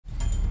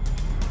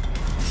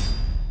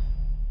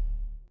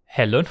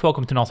Hello and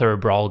welcome to another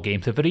Brawl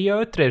gameplay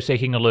video. Today we're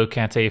taking a look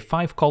at a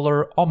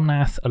 5-color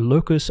Omnath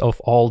Locus of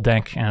All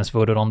deck as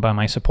voted on by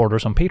my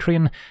supporters on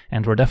Patreon,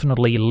 and we're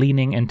definitely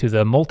leaning into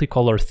the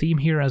multicolor theme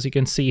here, as you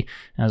can see,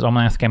 as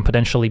Omnath can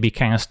potentially be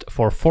cast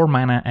for 4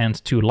 mana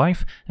and 2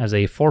 life as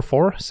a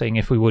 4/4, saying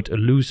if we would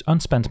lose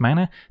unspent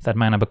mana, that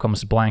mana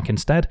becomes blank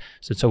instead,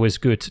 so it's always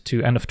good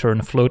to end of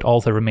turn float all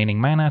the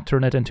remaining mana,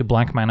 turn it into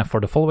black mana for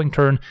the following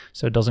turn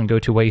so it doesn't go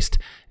to waste,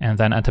 and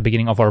then at the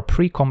beginning of our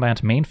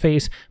pre-combat main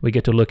phase we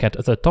get to look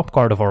at the top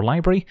card of our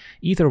library.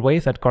 Either way,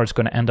 that card's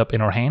going to end up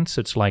in our hands, so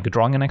it's like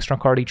drawing an extra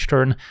card each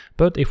turn,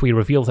 but if we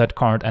reveal that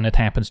card and it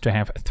happens to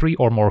have 3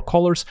 or more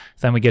colors,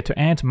 then we get to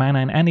add mana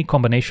in any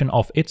combination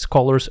of its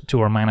colors to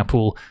our mana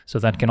pool, so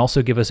that can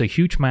also give us a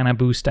huge mana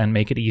boost and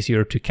make it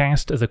easier to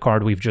cast the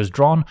card we've just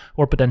drawn,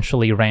 or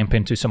potentially ramp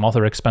into some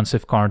other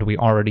expensive card we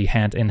already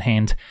had in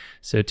hand.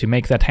 So to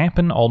make that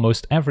happen,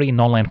 almost every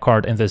non-land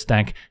card in this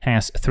deck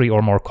has 3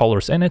 or more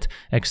colors in it,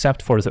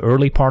 except for the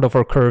early part of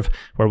our curve,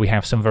 where we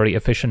have some very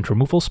efficient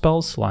removal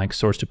spells like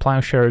Swords to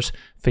Plowshares,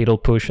 Fatal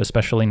Push,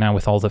 especially now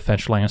with all the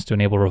fetch lands to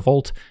enable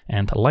Revolt,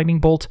 and Lightning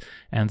Bolt,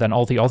 and then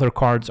all the other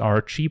cards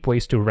are cheap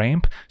ways to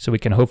ramp, so we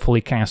can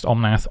hopefully cast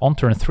Omnath on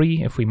turn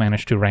 3 if we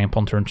manage to ramp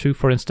on turn 2,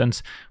 for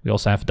instance. We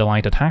also have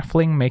Delighted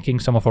Halfling, making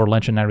some of our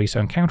legendaries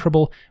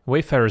uncounterable.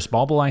 Wayfarer's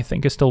Bauble I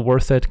think is still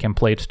worth it, can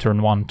play it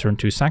turn 1, turn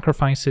 2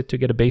 sacrifice it to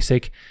get a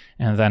basic,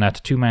 and then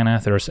at 2 mana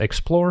there's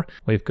Explore.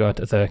 We've got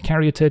the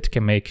Caryatid,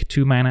 can make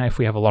 2 mana if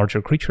we have a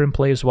larger creature in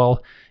play as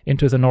well.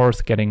 Into the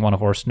north, getting one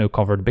of our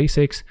snow-covered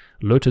basics.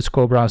 Lotus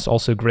Cobra is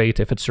also great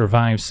if it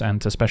survives,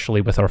 and especially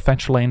with our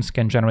fetch lanes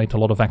can generate a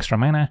lot of extra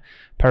mana.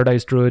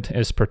 Paradise Druid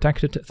is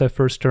protected the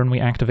first turn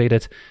we activate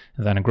it.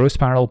 And then a Growth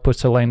Spiral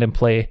puts a land in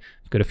play.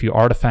 We've got a few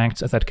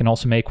artifacts that can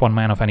also make 1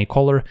 mana of any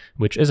color,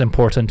 which is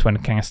important when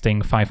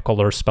casting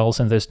 5-color spells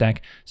in this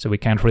deck, so we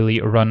can't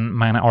really run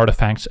mana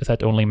artifacts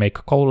that only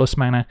make colorless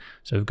mana.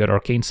 So we've got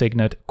Arcane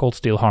Signet, Cold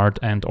Steel Heart,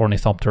 and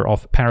Ornithopter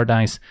of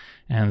Paradise.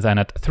 And then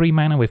at 3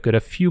 mana we've got a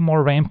few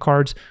more ramp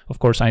cards. Of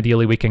course,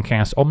 ideally we can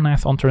cast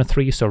Omnath on turn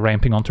 3, so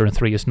ramping on turn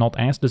 3 is not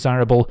as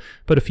desirable,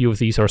 but a few of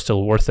these are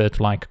still worth it,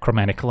 like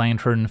Chromatic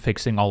Lantern,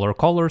 fixing all our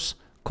colors,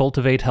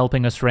 Cultivate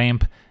helping us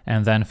ramp,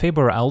 and then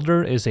Faber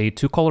Elder is a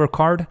 2-color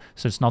card,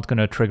 so it's not going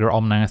to trigger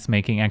Omnath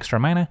making extra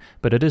mana,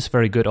 but it is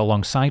very good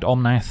alongside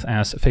Omnath,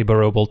 as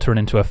Faber will turn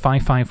into a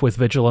 5/5 with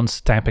Vigilance,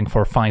 tapping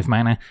for 5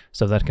 mana,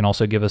 so that can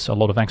also give us a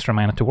lot of extra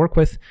mana to work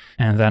with.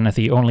 And then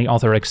the only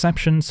other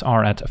exceptions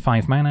are at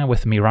 5 mana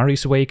with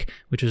Mirari's Wake,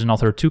 which is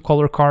another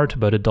 2-color card,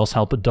 but it does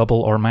help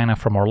double our mana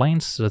from our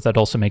lanes, so that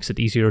also makes it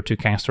easier to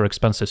cast our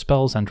expensive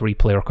spells and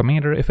replay our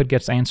commander if it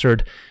gets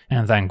answered.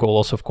 And then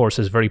Golos, of course,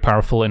 is very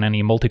powerful in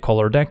any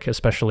multicolor deck,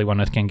 especially when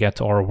it can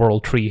get our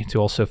World Tree to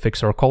also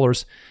fix our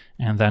colors.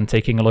 And then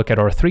taking a look at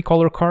our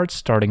 3-color cards,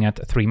 starting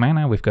at 3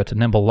 mana, we've got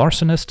Nimble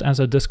Larcenist as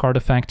a discard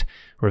effect.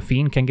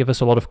 Ravine can give us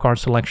a lot of card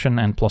selection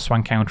and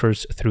 +1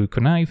 counters through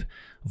Connive.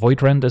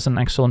 Voidrend is an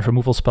excellent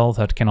removal spell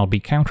that cannot be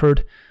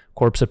countered.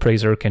 Corpse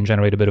Appraiser can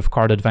generate a bit of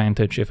card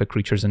advantage if a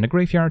creature's in the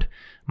graveyard.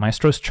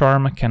 Maestro's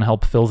Charm can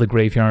help fill the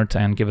graveyard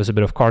and give us a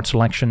bit of card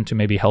selection to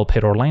maybe help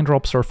hit our land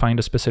drops or find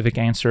a specific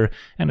answer,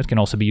 and it can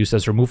also be used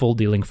as removal,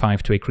 dealing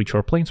 5 to a creature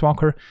or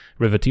planeswalker.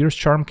 Riveteer's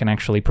Charm can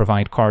actually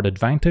provide card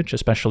advantage,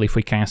 especially if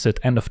we cast it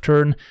end of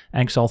turn,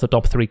 exile the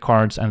top 3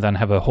 cards, and then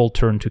have a whole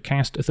turn to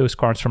cast those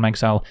cards from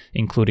exile,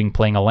 including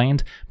playing a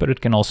land, but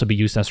it can also be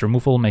used as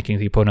removal, making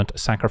the opponent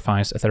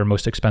sacrifice their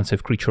most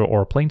expensive creature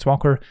or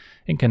planeswalker.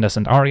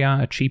 Incandescent Aria,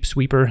 a cheap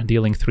sweeper,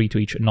 dealing 3 to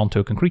each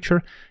non-token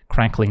creature.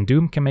 Crackling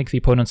Doom can make the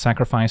opponent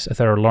sacrifice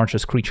their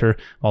largest creature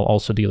while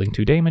also dealing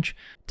 2 damage.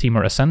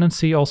 Temur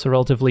Ascendancy, also a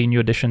relatively new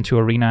addition to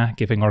Arena,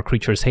 giving our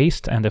creatures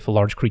haste, and if a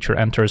large creature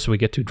enters we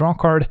get to draw a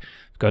card.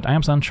 We've got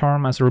Abzan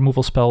Charm as a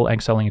removal spell,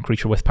 exiling a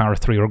creature with power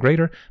 3 or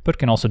greater, but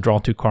can also draw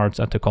 2 cards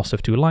at the cost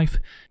of 2 life.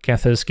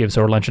 Kethis gives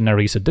our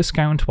legendaries a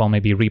discount, while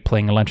maybe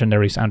replaying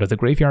legendaries out of the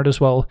graveyard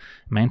as well.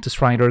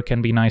 Mantis Rider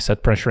can be nice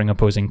at pressuring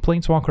opposing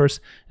planeswalkers,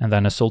 and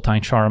then a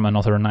Sultai Charm,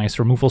 another nice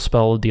removal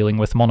spell, dealing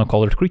with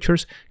monocolored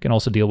creatures, can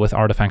also deal with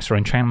artifacts or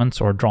enchantments,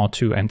 or draw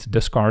 2 and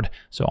discard,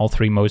 so all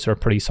 3 modes are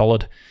pretty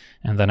solid.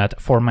 And then at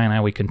 4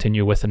 mana we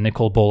continue with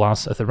Nicol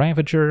Bolas the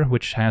Ravager,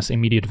 which has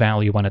immediate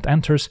value when it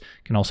enters,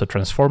 can also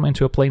transform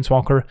into a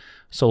planeswalker.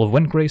 Soul of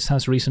Windgrace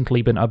has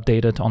recently been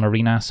updated on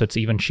Arena, so it's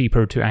even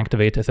cheaper to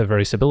activate the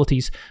various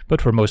abilities,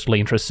 but we're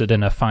mostly interested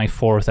in a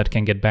 5/4 that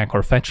can get back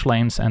our fetch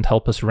lanes and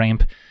help us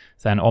ramp.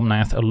 Then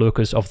Omnath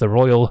Locus of the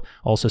Royal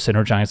also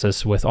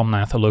synergizes with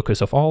Omnath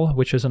Locus of All,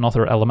 which is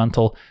another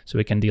elemental, so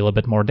we can deal a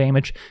bit more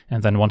damage,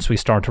 and then once we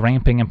start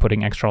ramping and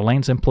putting extra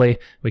lanes in play,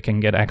 we can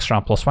get extra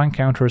 +1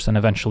 counters and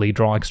eventually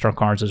draw extra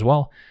cards as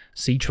well.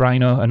 Siege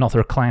Rhino,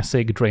 another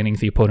classic, draining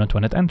the opponent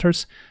when it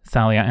enters.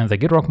 Thalia and the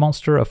Gidrock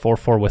Monster, a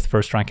 4/4 with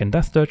First Strike and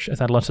Death Touch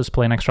that lets us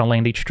play an extra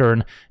land each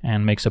turn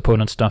and makes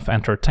opponent stuff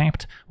enter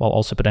tapped, while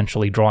also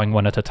potentially drawing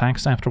when it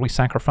attacks after we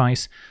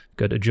sacrifice.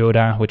 Got a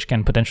Joda, which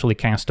can potentially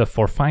cast stuff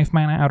for 5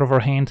 mana out of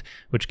our hand,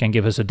 which can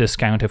give us a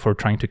discount if we're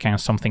trying to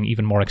cast something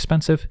even more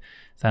expensive.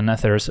 Then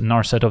there's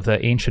Narset of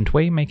the Ancient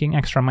Way, making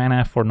extra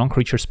mana for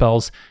non-creature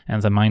spells,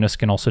 and the minus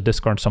can also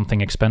discard something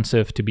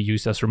expensive to be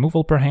used as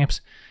removal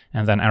perhaps.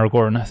 And then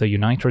Aragorn, the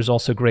Uniter, is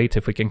also great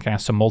if we can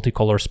cast some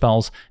multicolor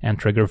spells and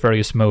trigger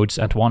various modes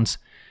at once.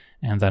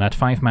 And then at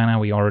 5 mana,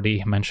 we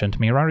already mentioned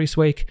Mirari's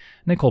Wake.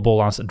 Nicol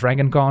Bolas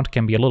Dragon God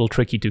can be a little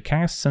tricky to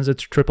cast since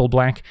it's triple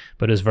black,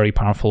 but is very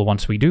powerful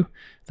once we do.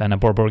 Then a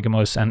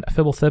Borborgamos and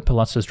Fibblethip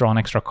lets us draw an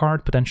extra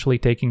card, potentially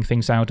taking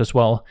things out as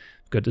well.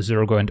 Got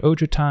Zurgo and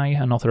Ojutai,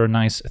 another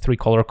nice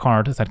 3-color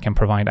card that can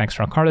provide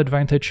extra card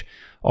advantage.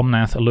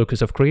 Omnath,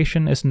 Locus of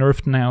Creation, is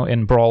nerfed now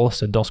in Brawl,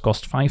 so it does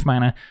cost 5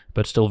 mana,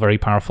 but still very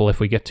powerful if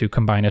we get to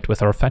combine it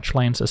with our fetch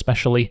lands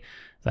especially.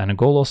 Then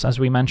Golos, as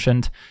we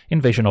mentioned.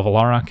 Invasion of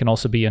Alara can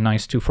also be a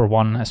nice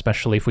 2-for-1,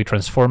 especially if we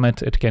transform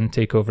it, it can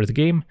take over the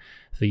game.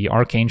 The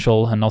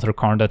Archangel, another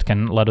card that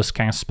can let us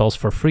cast spells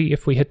for free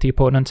if we hit the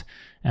opponent.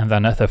 And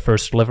then the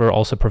First Liver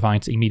also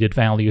provides immediate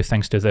value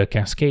thanks to the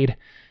Cascade.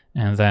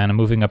 And then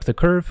moving up the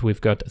curve,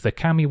 we've got the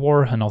Kami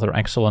War, another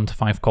excellent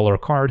 5-color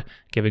card,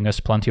 giving us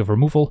plenty of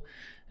removal.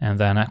 And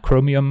then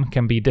Chromium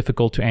can be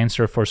difficult to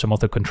answer for some of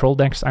the control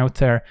decks out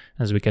there,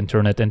 as we can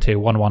turn it into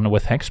 1-1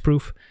 with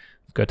Hexproof.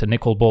 We've got a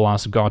Nicol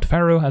Bolas God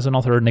Pharaoh as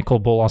another Nicol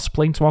Bolas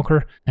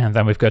Planeswalker, and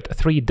then we've got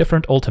 3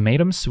 different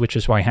ultimatums, which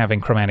is why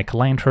having Chromatic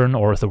Lantern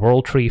or the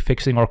World Tree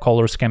fixing our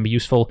colors can be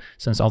useful,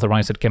 since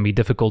otherwise it can be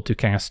difficult to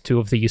cast 2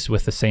 of these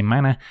with the same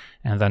mana.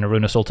 And then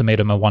Runus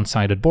Ultimatum, a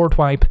one-sided board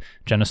wipe,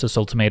 Genesis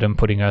Ultimatum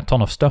putting a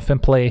ton of stuff in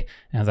play,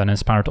 and then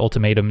Inspired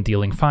Ultimatum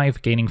dealing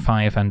 5, gaining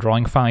 5, and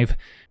drawing 5.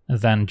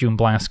 Then Doom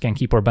Blast can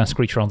keep our best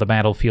creature on the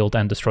battlefield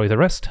and destroy the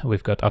rest.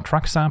 We've got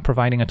Atraxa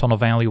providing a ton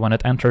of value when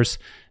it enters.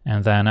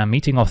 And then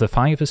Meeting of the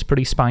 5 is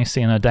pretty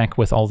spicy in a deck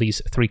with all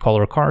these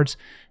 3-color cards.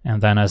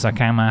 And then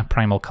Zakama,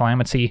 Primal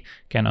Calamity,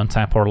 can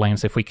untap our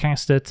lands if we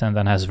cast it, and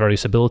then has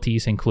various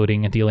abilities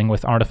including dealing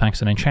with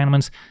artifacts and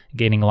enchantments,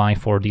 gaining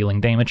life or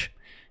dealing damage.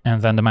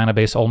 And then the mana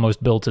base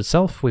almost builds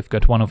itself. We've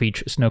got 1 of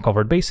each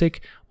snow-covered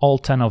basic, all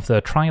 10 of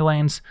the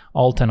tri-lands,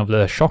 all 10 of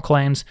the shock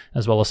lands,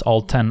 as well as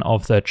all 10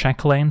 of the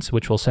check lands,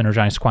 which will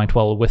synergize quite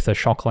well with the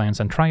shock lands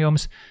and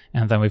triomes.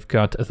 And then we've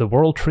got the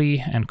World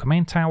Tree and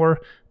Command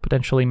Tower,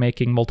 potentially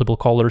making multiple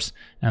colors,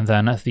 and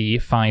then the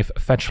 5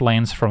 fetch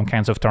lands from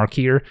Cans of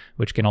Tarkir,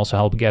 which can also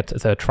help get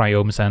the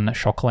triomes and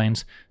shock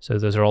lands. So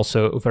those are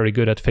also very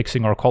good at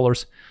fixing our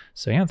colors.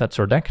 So yeah, that's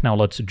our deck. Now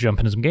let's jump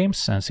into some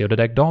games and see how the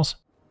deck does.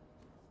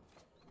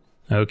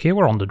 Okay,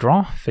 we're on the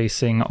draw,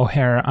 facing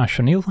Ojer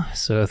Axonil,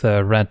 so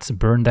the red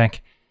burn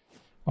deck.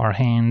 Our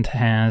hand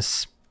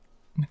has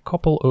a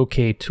couple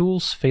okay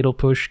tools. Fatal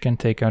Push can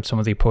take out some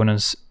of the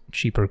opponent's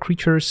cheaper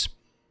creatures.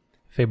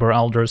 Faber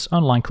Elder's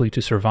unlikely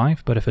to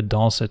survive, but if it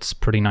does, it's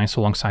pretty nice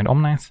alongside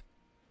Omnath.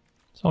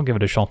 So I'll give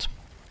it a shot.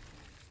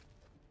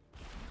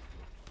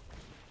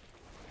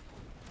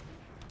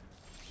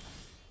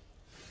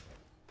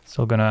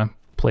 Still gonna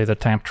play the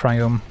tap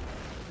Triome.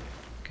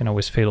 Can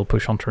always Fatal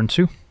Push on turn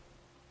 2.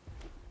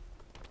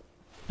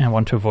 I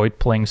want to avoid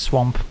playing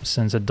Swamp,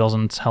 since it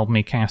doesn't help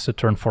me cast a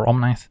turn for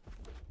Omnath.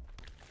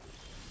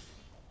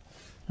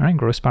 Alright,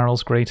 Growth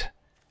Spiral's great.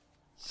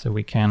 So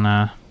we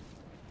can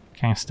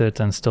cast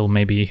it and still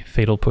maybe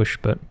Fatal Push,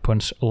 but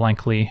opponent's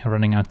likely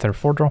running out their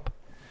 4-drop.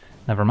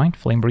 Never mind,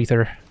 Flame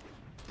Breather.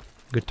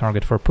 Good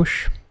target for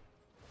push.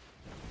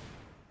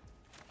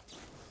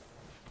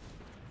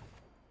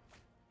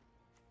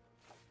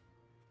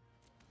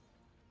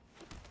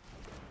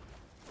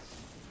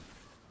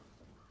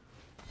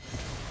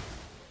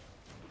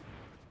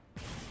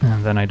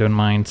 And then I don't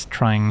mind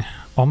trying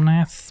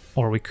Omnath,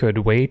 or we could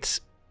wait,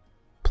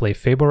 play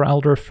Faber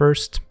Elder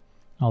first,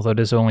 although it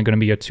is only going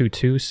to be a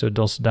 2-2, so it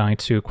does die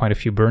to quite a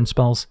few burn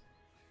spells.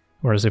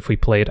 Whereas if we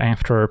play it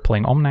after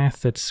playing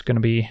Omnath, it's going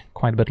to be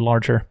quite a bit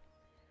larger.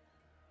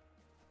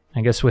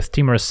 I guess with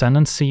Temur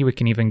Ascendancy, we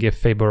can even give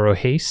Faber a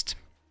haste,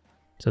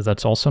 so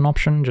that's also an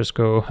option. Just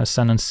go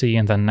Ascendancy,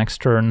 and then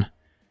next turn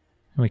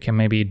we can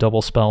maybe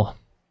double spell.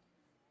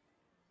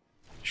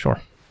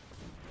 Sure.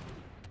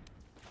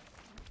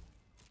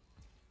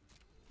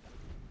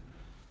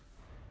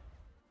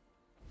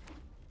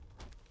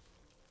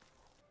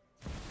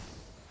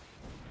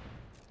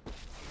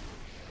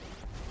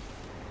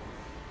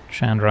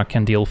 Chandra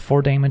can deal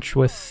 4 damage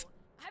with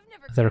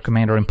their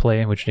commander in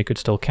play, which they could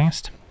still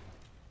cast.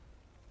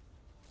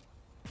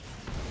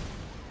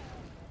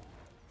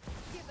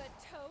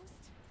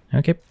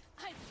 Okay.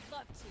 So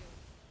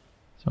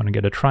I'm gonna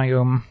get a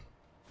Triome,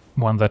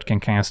 one that can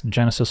cast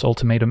Genesis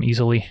Ultimatum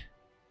easily.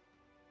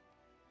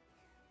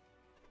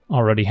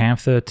 Already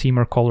have the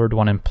Temur colored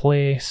one in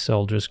play, so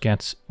I'll just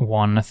get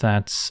one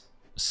that's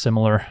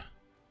similar.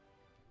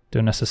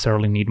 Don't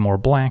necessarily need more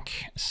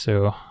black,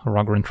 so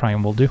Aragorn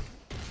Triome will do.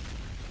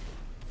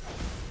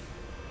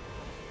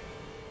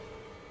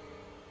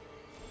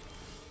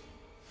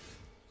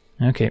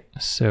 Okay,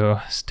 so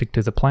stick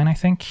to the plan, I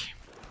think.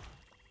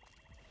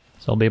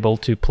 So I'll be able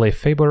to play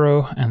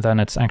Fabero, and then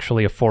it's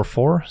actually a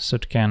 4-4, so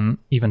it can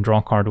even draw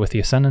a card with the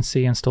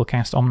Ascendancy and still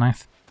cast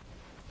Omnath.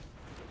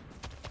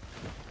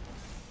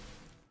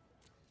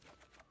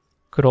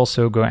 Could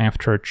also go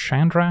after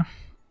Chandra,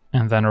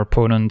 and then our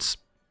opponent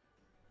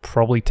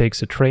probably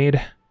takes a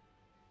trade.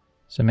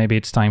 So maybe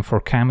it's time for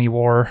Kami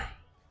War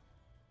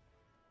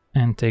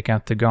and take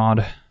out the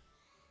god.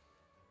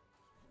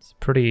 It's a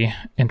pretty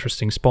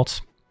interesting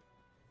spot.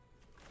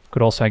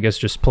 Could also, I guess,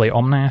 just play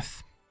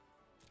Omnath,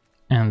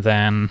 and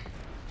then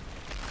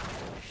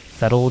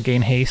that'll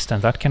gain haste,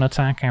 and that can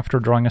attack after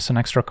drawing us an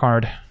extra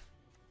card.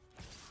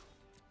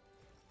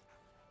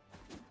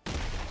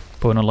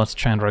 Opponent lets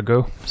Chandra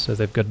go, so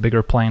they've got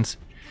bigger plans.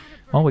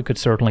 Well, we could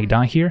certainly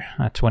die here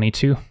at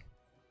 22.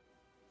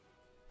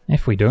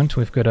 If we don't,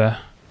 we've got a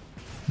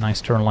nice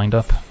turn lined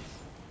up.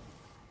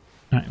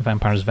 Alright,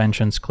 Vampire's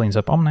Vengeance cleans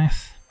up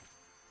Omnath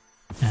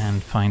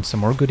and finds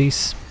some more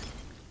goodies.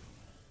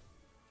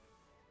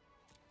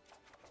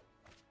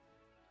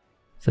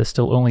 This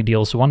still only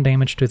deals 1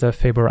 damage to the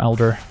Faber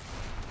Elder.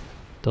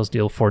 Does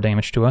deal 4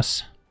 damage to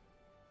us.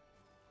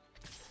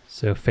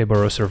 So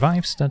Fabero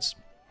survives, that's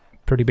a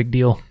pretty big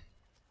deal.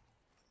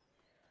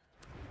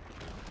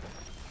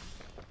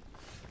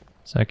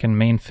 So I can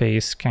main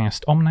phase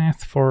cast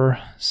Omnath for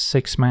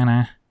 6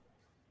 mana.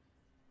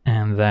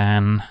 And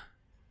then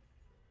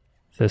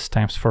this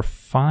taps for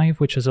 5,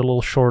 which is a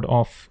little short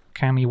of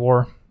Kami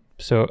War.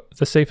 So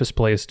the safest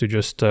play is to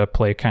just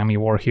play Kami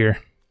War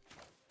here.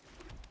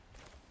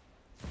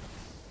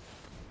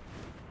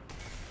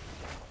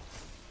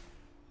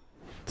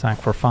 Attack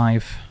for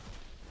 5.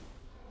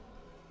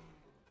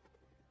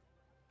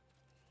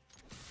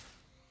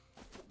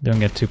 Don't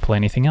get to play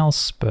anything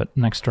else, but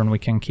next turn we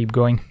can keep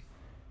going.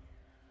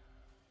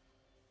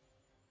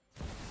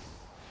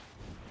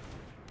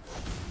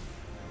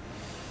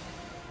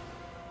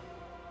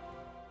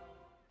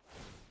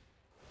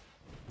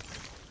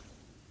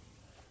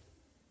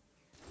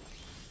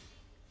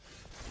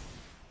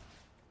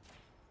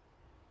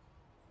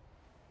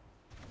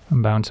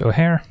 Bounce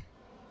Ojer.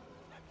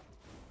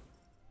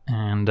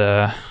 And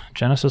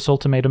Genesis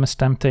Ultimatum is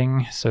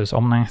tempting, so is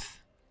Omnath.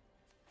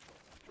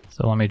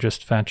 So let me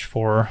just fetch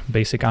 4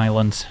 basic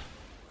islands.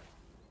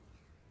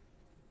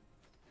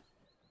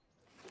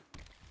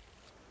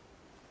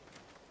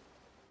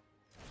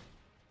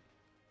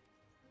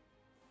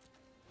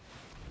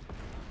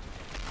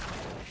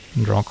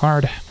 Draw a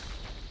card.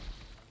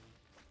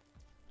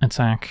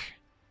 Attack.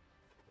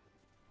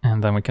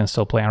 And then we can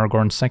still play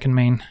Aragorn's second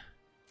main.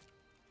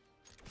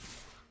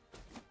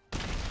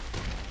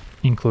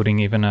 Including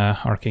even a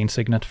Arcane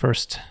Signet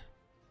first.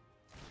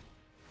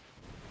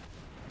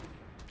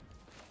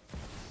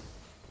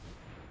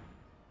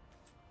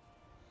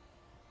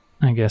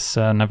 I guess,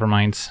 never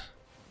mind.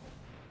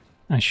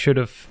 I should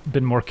have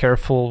been more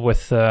careful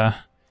with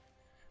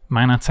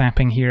mana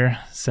tapping here,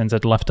 since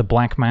it left a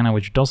black mana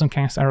which doesn't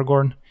cast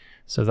Aragorn,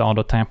 so the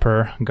auto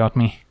tapper got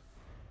me.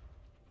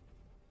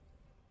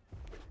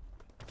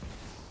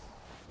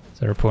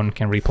 So their opponent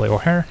can replay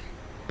Ojer,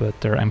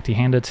 but they're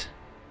empty-handed.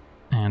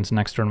 And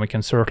next turn we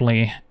can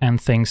certainly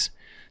end things,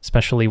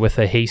 especially with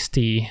a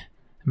hasty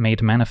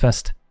made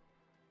manifest.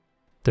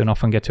 Don't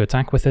often get to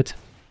attack with it.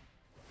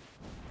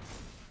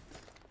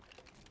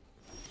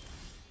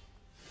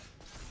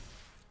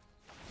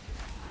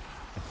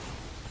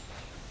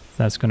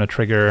 That's gonna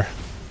trigger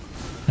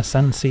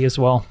Ascendancy as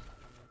well.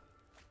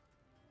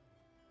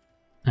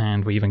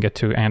 And we even get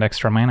to add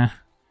extra mana.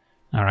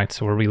 Alright,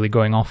 so we're really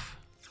going off.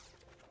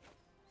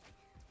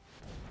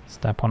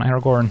 Step on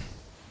Aragorn.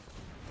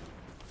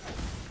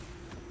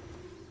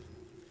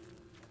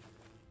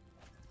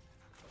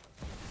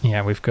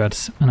 Yeah, we've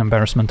got an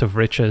Embarrassment of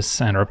Riches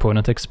and our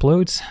opponent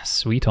explodes.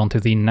 Sweet, on to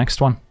the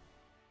next one.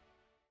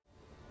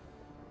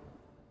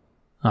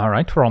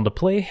 Alright, we're on the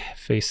play,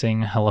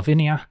 facing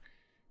Lavinia.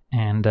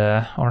 And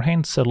our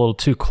hand's a little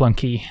too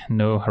clunky,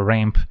 no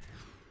ramp,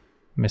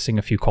 missing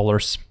a few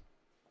colors.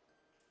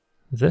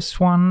 This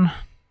one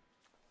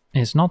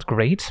is not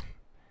great.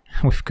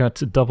 We've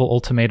got double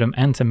ultimatum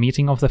and a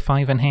meeting of the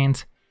 5 in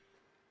hand.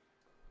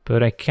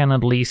 But I can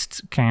at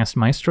least cast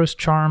Maestro's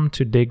Charm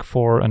to dig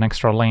for an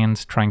extra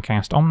land, try and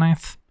cast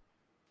Omnath.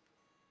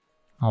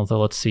 Although,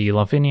 let's see,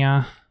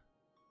 Lavinia.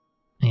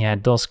 Yeah,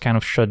 it does kind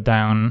of shut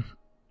down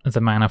the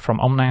mana from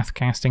Omnath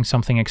casting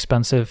something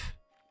expensive.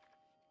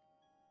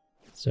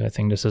 So I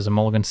think this is a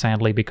mulligan,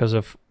 sadly, because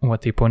of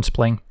what the opponent's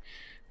playing.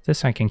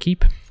 This I can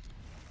keep.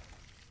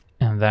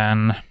 And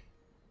then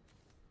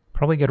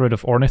probably get rid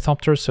of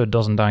Ornithopter so it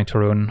doesn't die to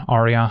our own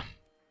Aria.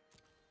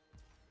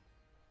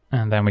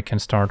 And then we can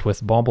start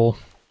with Bauble.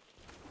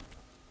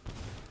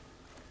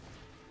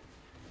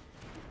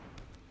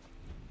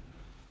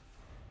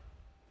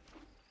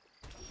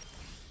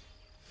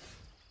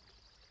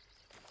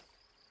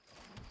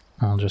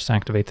 I'll just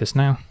activate this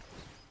now.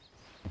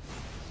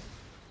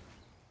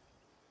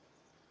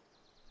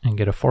 And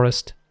get a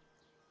forest.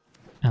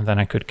 And then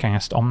I could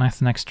cast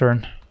Omnath next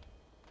turn.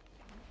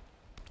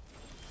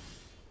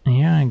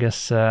 Yeah, I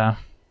guess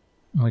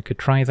we could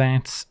try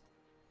that.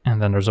 And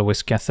then there's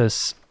always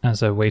Kethis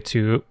as a way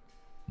to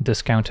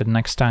discount it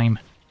next time.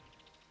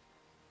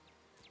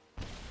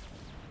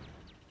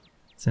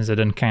 Since they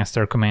didn't cast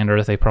their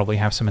commander, they probably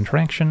have some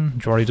interaction.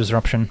 Jori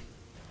Disruption.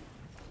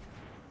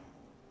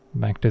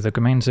 Back to the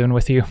command zone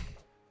with you.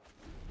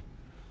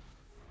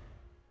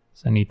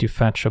 So I need to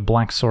fetch a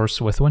black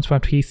source with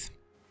Windswept Heath.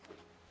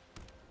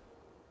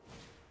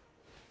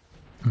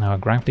 Now a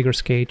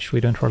Gravedigger's Cage, we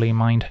don't really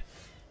mind.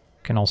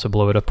 Can also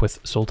blow it up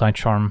with Soultide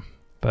Charm,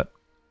 but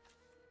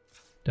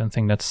don't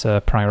think that's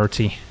a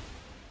priority.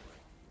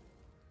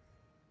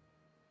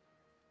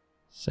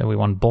 So we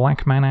want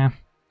black mana,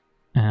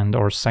 and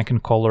our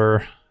second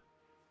color,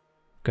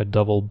 got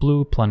double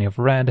blue, plenty of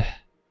red.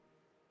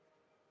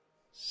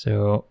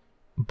 So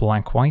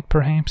black-white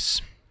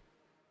perhaps?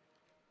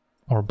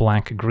 Or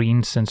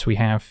black-green, since we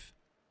have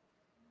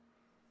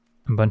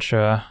a bunch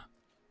of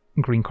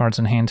green cards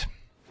in hand.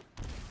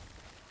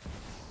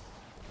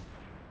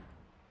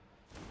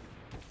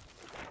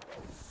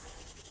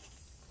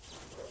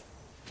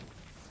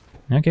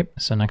 Okay,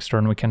 so next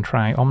turn we can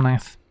try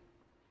Omnath.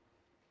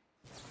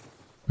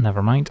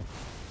 Never mind.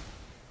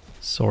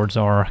 Swords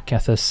are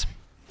Kethis.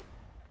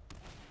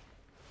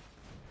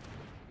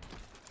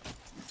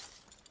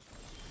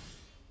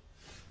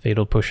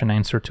 Fatal Push and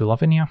answer to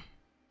Lavinia.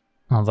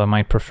 Although I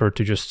might prefer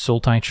to just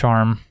Soultide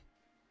Charm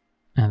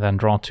and then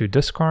draw to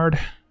discard.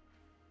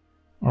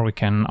 Or we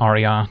can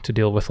Aria to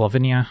deal with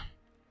Lavinia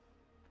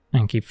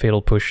and keep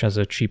Fatal Push as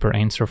a cheaper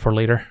answer for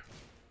later.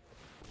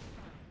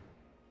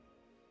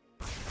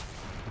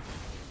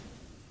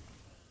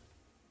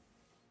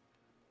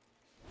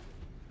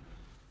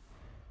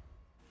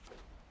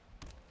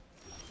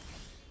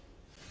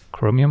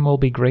 Chromium will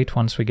be great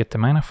once we get the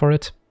mana for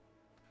it.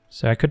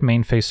 So I could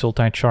main phase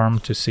Soultide Charm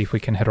to see if we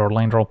can hit our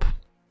land drop.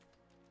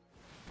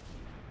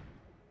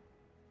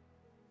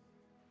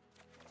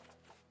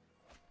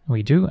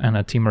 We do, and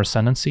a Temur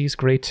Ascendancy is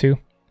great too.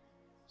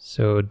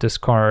 So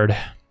discard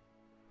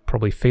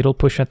probably Fatal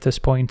Push at this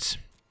point.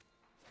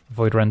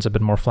 Void Rend's a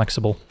bit more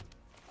flexible.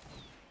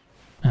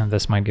 And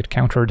this might get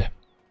countered.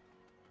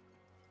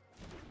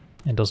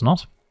 It does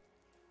not.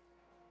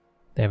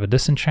 They have a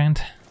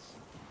Disenchant.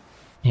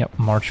 Yep,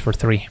 March for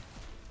 3.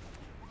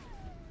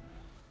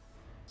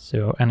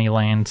 So any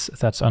land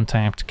that's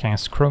untapped,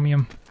 cast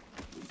Chromium.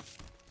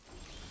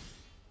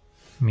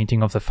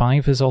 Meeting of the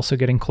 5 is also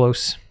getting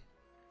close.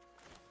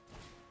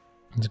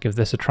 Let's give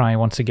this a try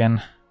once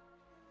again.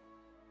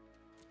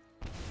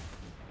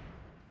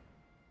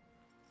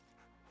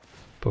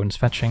 Bones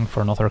fetching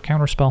for another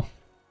counterspell.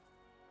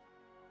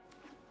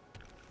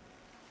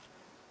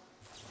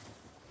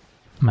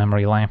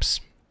 Memory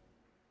Lapse.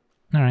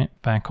 Alright,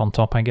 back on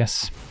top, I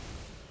guess.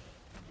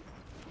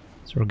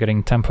 So we're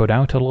getting tempoed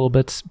out a little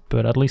bit,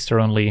 but at least they're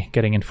only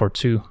getting in for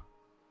 2,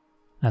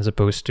 as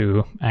opposed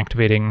to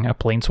activating a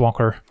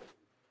Planeswalker.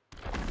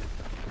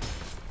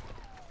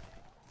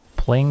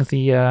 Playing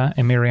the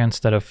Emeria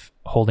instead of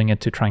holding it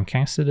to try and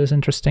cast it is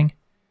interesting.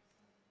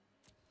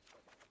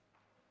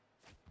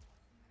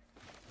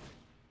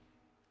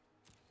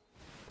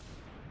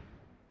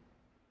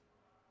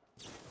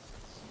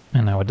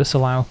 And now a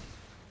Disallow.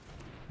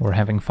 We're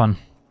having fun.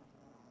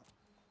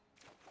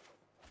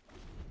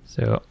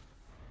 So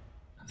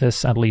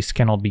this at least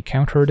cannot be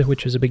countered,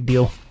 which is a big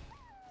deal.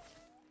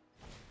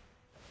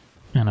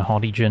 And a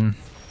Haughty Djinn.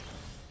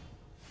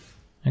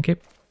 Okay.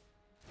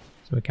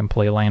 So we can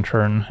play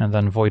Lantern and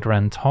then Void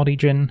Rend Haughty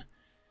Djinn.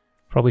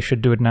 Probably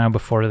should do it now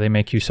before they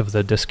make use of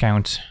the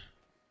discount.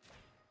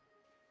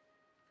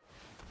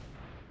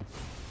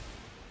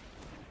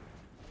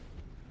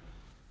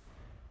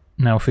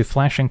 Now if we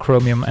flash in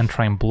Chromium and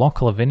try and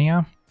block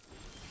Lavinia,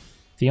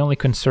 the only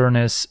concern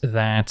is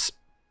that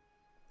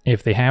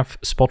if they have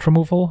spot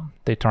removal,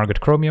 they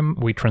target Chromium,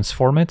 we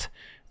transform it,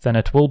 then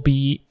it will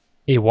be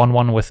a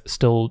 1-1 with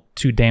still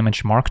 2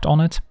 damage marked on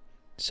it,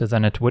 so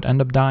then it would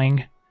end up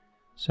dying.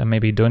 So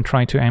maybe don't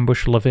try to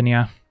ambush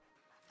Lavinia.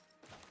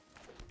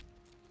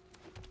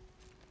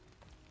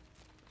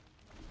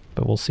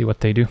 But we'll see what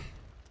they do.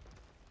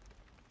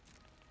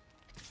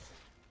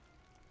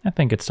 I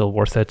think it's still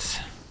worth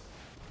it.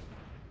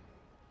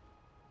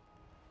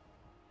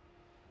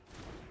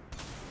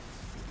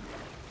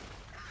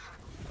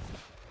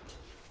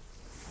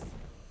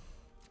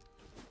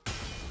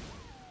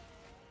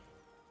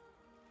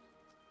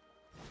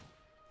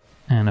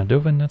 And a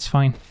Dovin, that's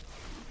fine.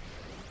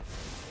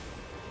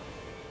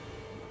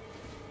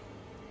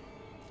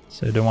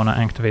 So I don't want to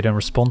activate a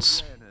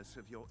response.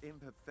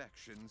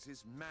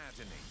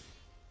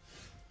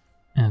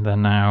 And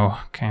then now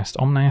cast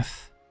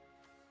Omnath.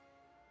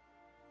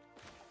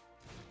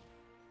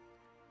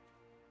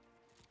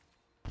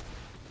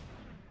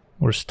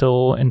 We're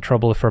still in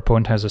trouble if our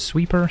opponent has a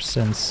sweeper,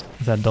 since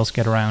that does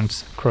get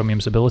around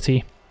Chromium's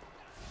ability.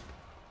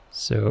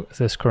 So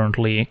this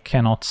currently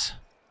cannot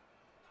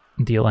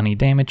deal any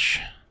damage.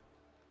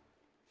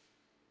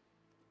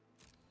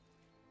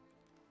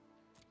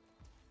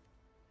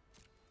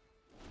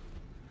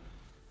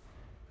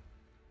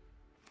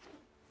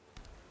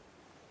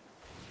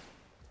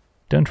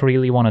 Don't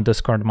really want to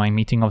discard my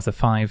Meeting of the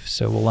 5,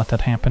 so we'll let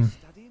that happen.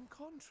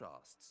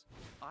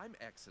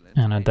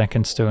 And a Deck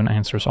and Stone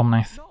answers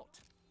Omnath.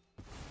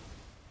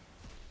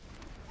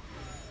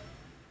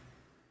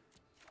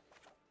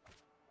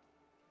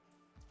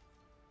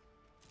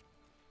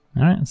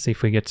 Alright, Let's see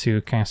if we get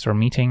to cast our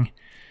meeting.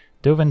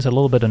 Dovin's a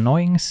little bit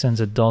annoying, since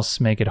it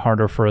does make it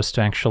harder for us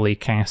to actually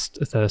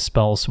cast the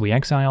spells we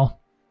exile,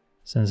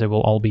 since they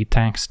will all be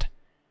taxed.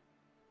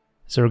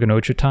 Zergan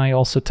Ojutai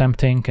also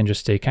tempting, can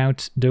just take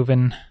out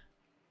Dovin.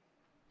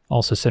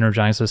 Also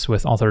synergizes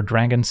with other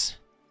dragons.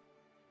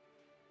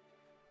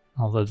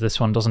 Although this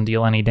one doesn't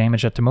deal any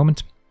damage at the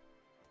moment.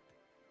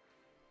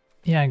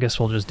 Yeah, I guess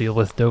we'll just deal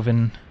with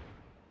Dovin.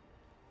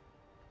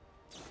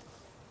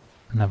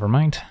 Never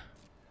mind.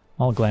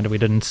 Well, glad we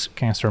didn't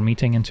cast our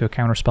meeting into a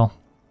counterspell.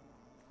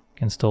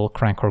 Can still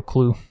crack our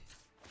clue.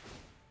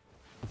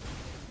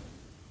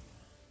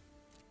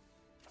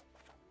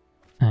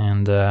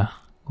 And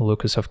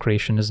Locus of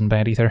Creation isn't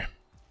bad either.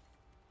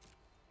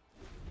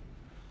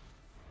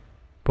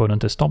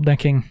 Opponent is top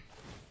decking.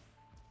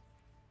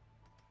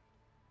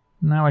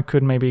 Now I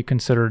could maybe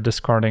consider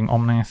discarding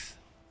Omnath.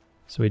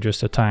 So we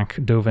just attack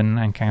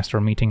Dovin and cast our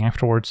meeting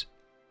afterwards.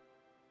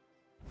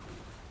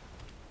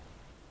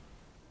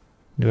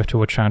 Do have to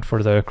watch out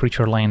for the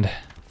creature land.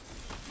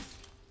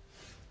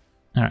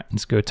 Alright,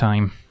 let's go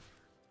time.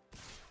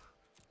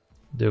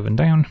 Dovin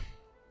down.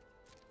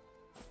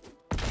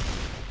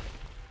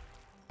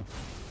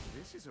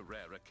 This is a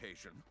rare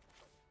occasion.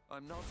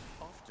 I'm not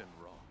often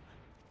wrong.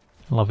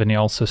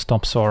 Lavinia also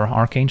stops our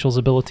Archangel's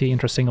ability,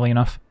 interestingly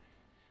enough.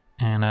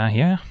 And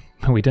yeah,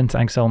 we didn't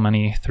exile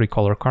many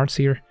 3-color cards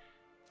here.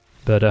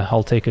 But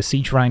I'll take a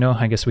Siege Rhino.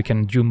 I guess we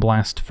can Doom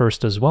Blast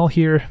first as well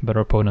here, but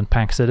our opponent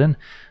packs it in.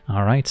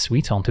 Alright,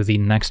 sweet, on to the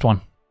next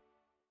one.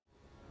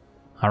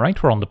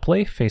 Alright, we're on the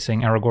play,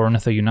 facing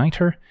Aragorn the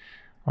Uniter.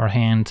 Our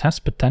hand has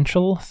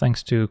potential,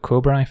 thanks to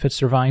Cobra if it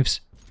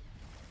survives.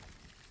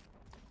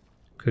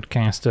 Could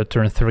cast a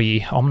turn 3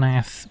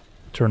 Omnath,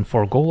 turn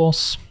 4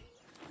 Golos.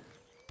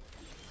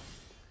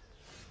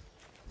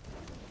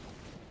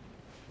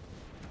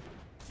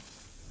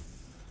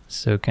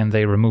 So can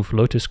they remove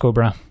Lotus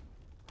Cobra?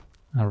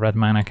 Red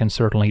mana can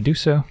certainly do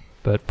so,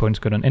 but opponent's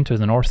got an Into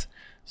the North,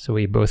 so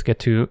we both get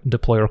to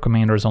deploy our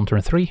commanders on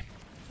turn 3.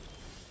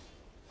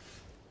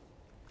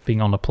 Being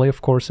on the play,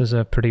 of course, is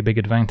a pretty big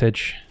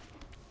advantage.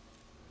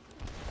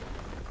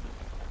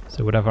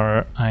 So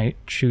whatever I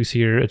choose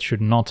here, it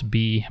should not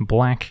be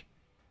black,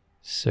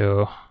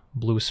 so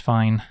blue's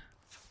fine.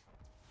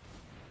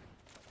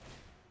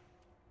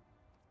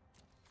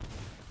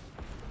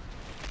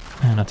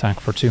 And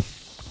attack for 2.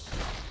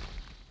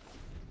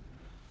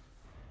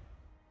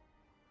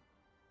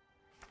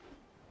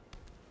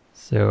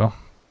 So,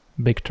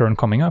 big turn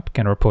coming up.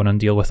 Can our opponent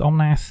deal with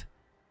Omnath?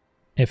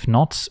 If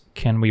not,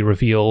 can we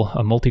reveal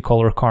a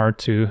multicolor card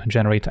to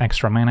generate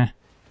extra mana?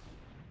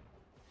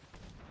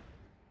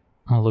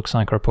 Looks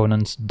like our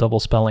opponent's double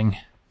spelling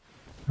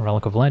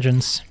Relic of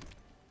Legends.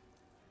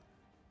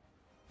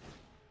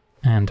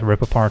 And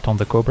rip apart on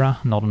the Cobra,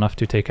 not enough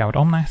to take out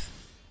Omnath.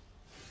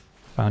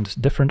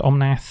 Found different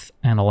Omnath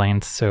and a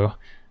land, so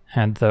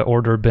had the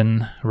order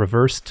been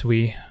reversed,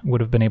 we would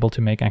have been able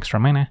to make extra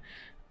mana.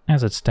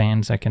 As it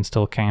stands, I can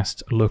still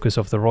cast Locus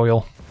of the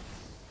Royal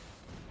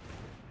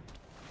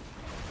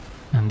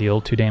and deal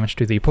 2 damage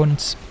to the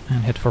opponents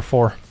and hit for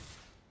 4.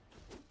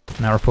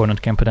 Now our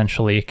opponent can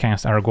potentially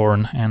cast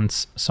Aragorn and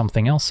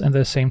something else in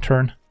the same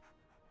turn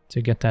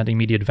to get that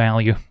immediate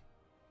value.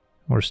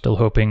 We're still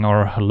hoping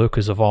our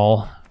Locus of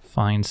All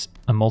finds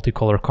a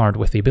multicolor card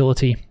with the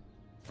ability.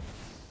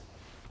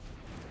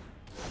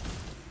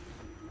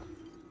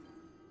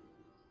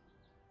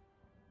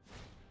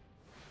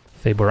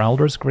 Faber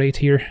Elder's great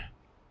here.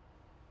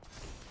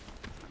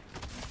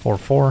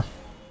 4/4.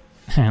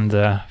 And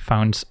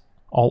found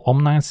all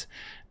Omnaths.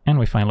 And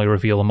we finally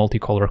reveal a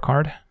multicolor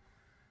card.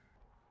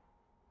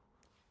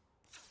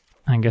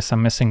 I guess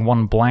I'm missing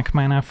 1 black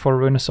mana for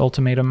Ruinous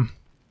Ultimatum.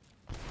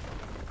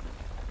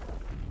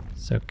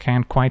 So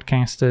can't quite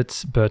cast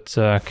it, but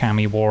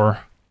Kami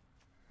War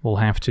will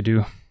have to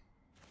do.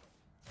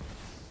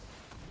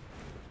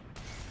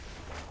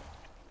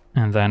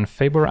 And then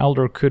Faber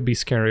Elder could be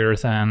scarier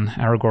than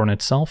Aragorn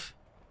itself,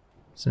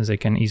 since they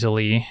can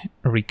easily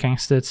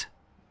recast it.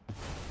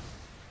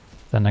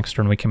 The next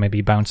turn we can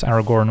maybe bounce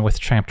Aragorn with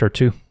Chapter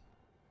 2.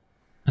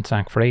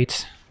 Attack for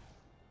 8.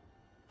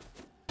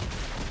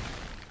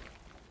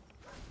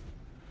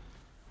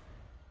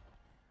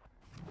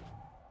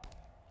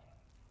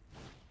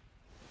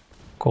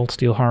 Cold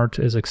Steel Heart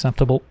is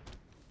acceptable.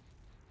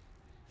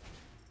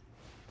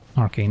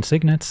 Arcane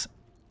Signet.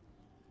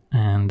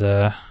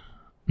 And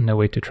no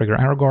way to trigger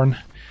Aragorn.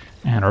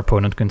 And our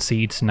opponent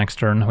concedes. Next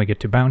turn we get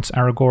to bounce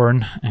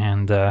Aragorn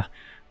and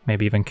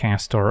maybe even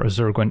cast our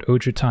Zergwent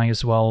Ojutai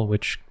as well,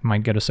 which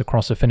might get us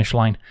across the finish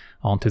line.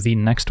 On to the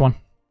next one.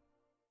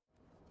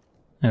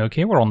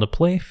 Okay, we're on the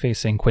play,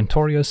 facing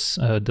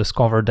Quintorius,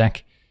 Discover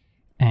deck.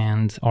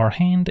 And our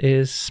hand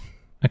is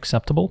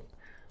acceptable.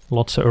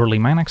 Lots of early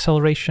mana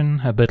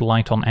acceleration, a bit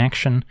light on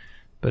action,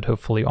 but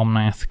hopefully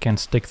Omnath can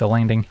stick the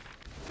landing.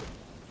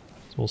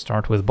 So we'll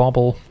start with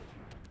Bauble.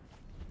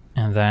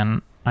 And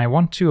then I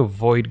want to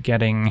avoid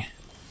getting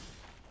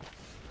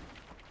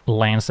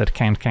lands that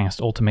can't cast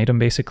Ultimatum,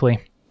 basically.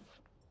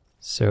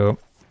 So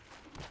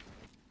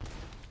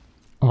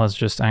let's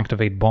just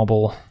activate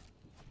Bobble.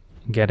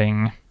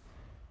 Getting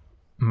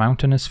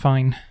Mountain is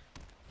fine.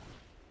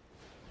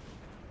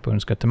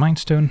 Opponent's got the Mind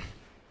Stone.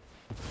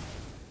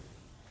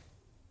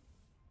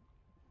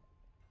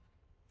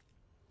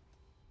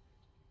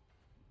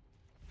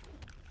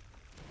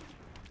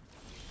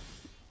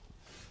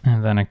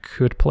 And then I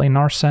could play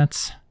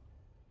Narset,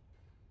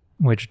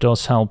 which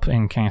does help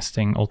in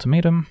casting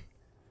Ultimatum.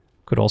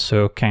 Could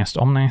also cast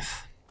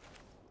Omnath.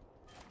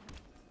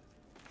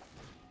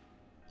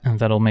 And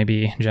that'll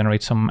maybe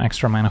generate some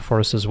extra mana for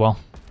us as well.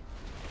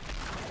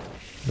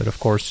 But of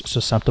course,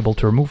 susceptible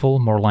to removal,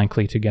 more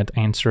likely to get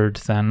answered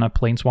than a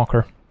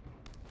Planeswalker.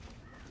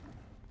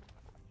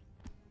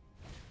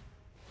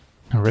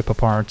 A Rip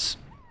Apart,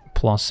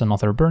 plus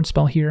another burn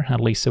spell here. At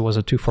least it was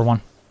a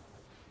 2-for-1.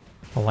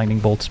 A Lightning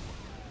Bolt.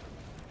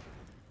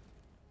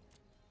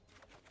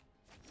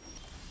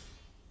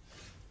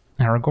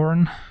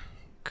 Aragorn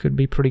could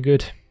be pretty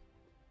good.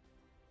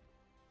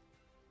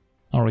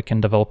 Or we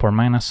can develop our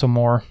mana some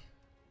more.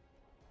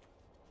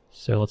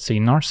 So let's see,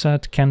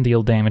 Narset can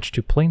deal damage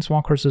to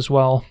Planeswalkers as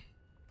well.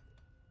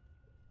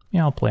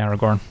 Yeah, I'll play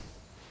Aragorn.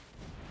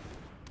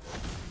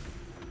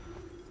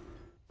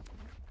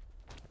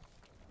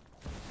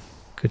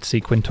 Could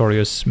see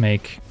Quintorius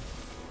make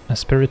a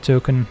Spirit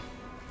token.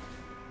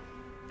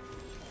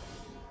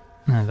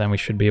 And then we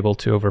should be able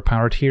to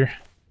overpower it here.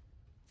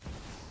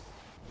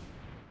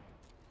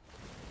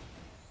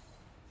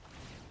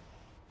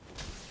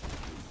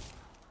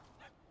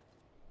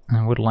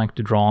 I would like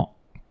to draw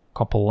a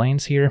couple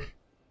lanes here.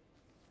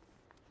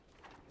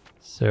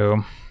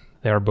 So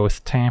they are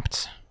both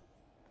tapped,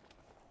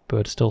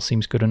 but still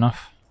seems good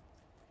enough.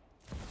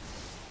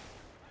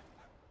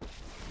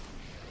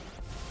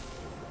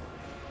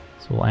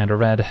 So we'll add a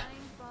red,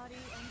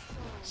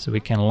 so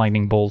we can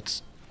Lightning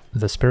Bolt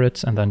the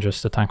Spirit and then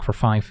just attack for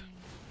 5.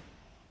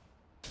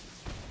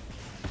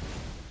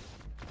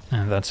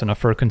 And that's enough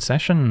for a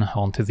concession.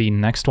 On to the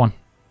next one.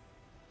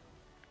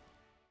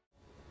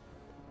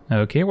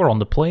 Okay, we're on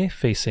the play,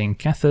 facing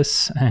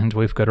Kethis, and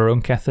we've got our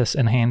own Kethis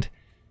in hand.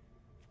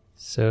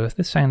 So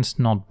this hand's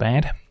not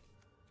bad.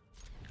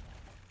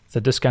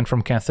 The discount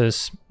from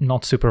Kethis,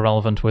 not super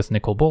relevant with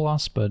Nicol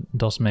Bolas, but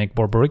does make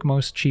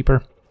Borborygmos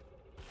cheaper.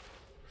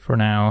 For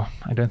now,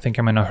 I don't think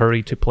I'm in a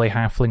hurry to play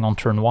Halfling on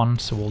turn 1,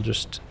 so we'll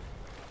just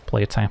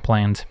play a tap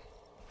land.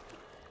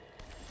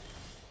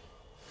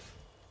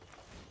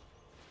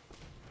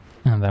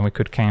 And then we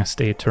could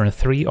cast a turn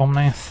 3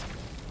 Omnath.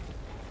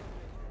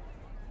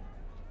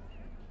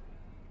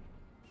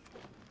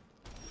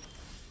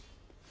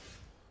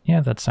 Yeah,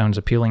 that sounds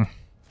appealing.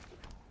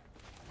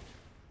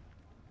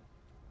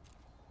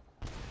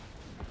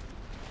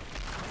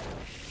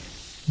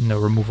 No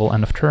removal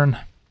end of turn.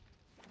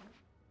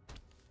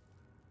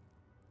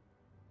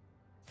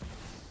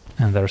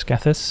 And there's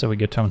Kethis, so we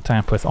get to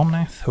untap with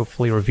Omnath,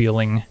 hopefully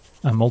revealing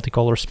a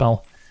multicolor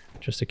spell,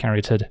 just to carry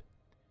it hid.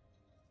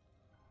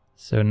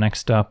 So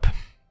next up,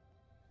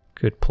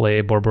 could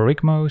play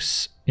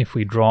Borborygmos. If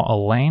we draw a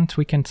land,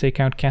 we can take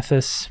out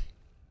Kethis.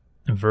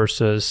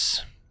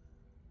 Versus...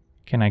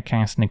 Can I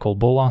cast Nicol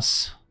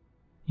Bolas?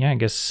 Yeah, I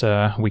guess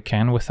we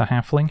can with a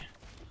Halfling.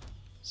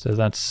 So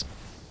that's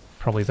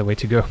probably the way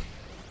to go.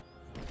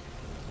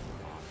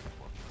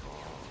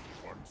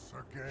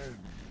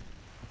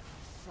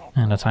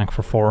 And attack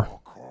for 4.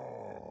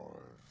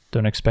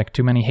 Don't expect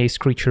too many haste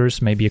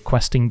creatures, maybe a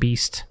questing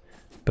beast,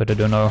 but I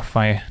don't know if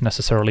I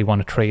necessarily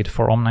want to trade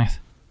for Omnath.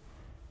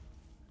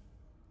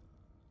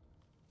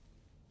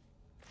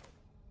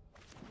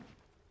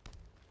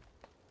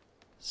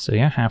 So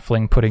yeah,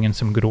 Halfling putting in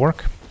some good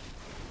work.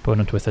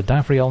 Opponent with a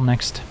Davriel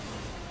next.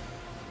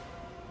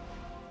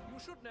 You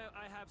should know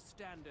I have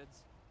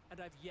standards, and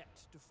I've yet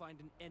to find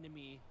an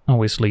enemy.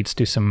 Always leads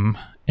to some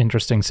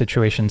interesting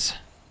situations.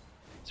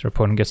 So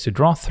opponent gets to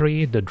draw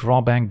 3, the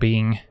drawback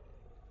being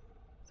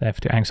they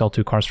have to exile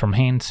 2 cards from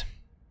hand.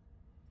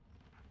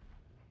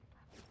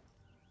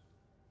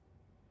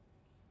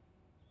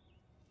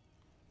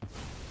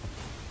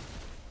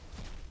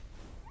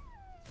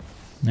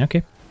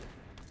 Okay.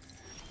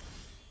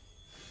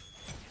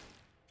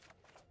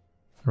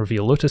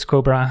 Reveal Lotus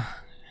Cobra.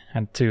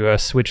 Had to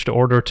switch the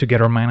order to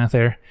get our mana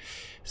there.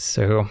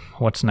 So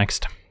what's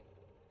next?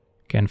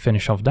 Can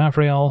finish off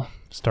Davriel.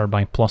 Start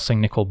by plussing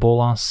Nicol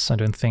Bolas. I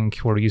don't think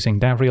we're using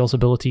Davriel's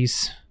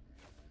abilities.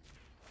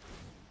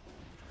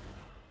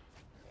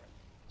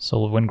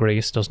 Soul of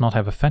Windgrace does not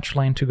have a fetch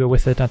land to go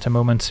with it at the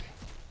moment.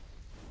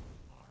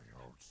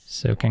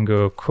 So can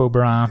go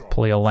Cobra,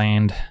 play a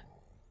land.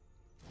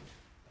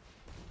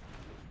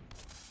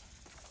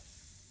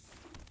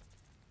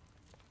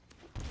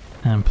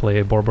 And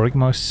play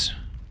Borborygmos.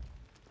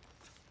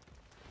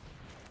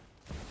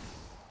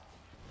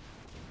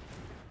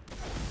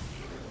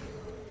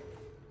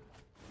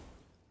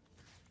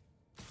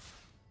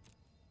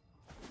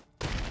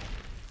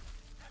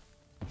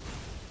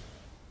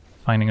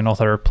 Finding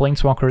another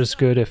Planeswalker is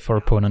good if our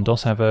opponent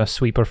does have a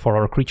sweeper for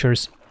our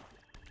creatures.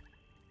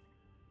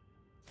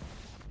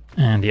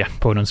 And yeah,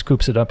 opponent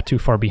scoops it up too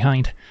far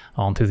behind.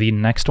 On to the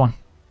next one.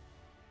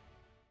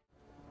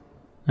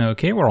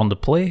 Okay, we're on the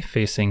play,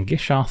 facing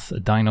Gishath, a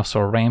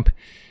dinosaur ramp,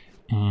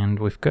 and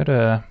we've got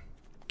a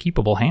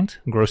keepable hand.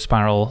 Growth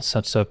Spiral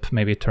sets up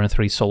maybe turn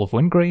 3 Soul of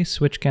Windgrace,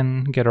 which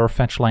can get our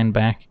fetch line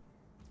back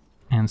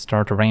and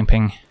start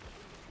ramping.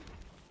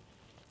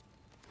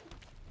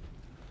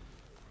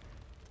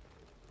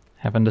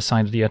 Haven't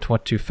decided yet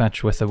what to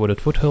fetch with the Wooded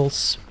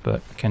Foothills,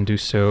 but can do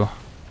so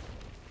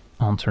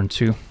on turn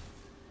 2.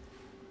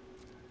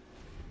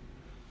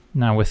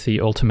 Now with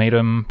the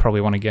ultimatum,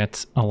 probably want to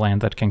get a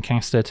land that can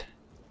cast it.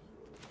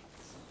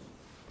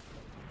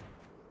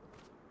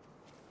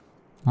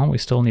 Well, we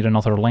still need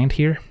another land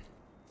here.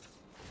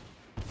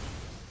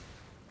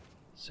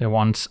 So I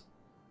want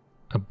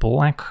a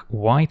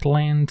black-white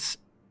land.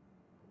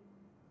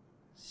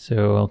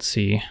 So let's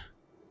see.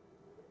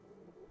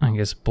 I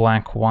guess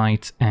black,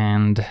 white,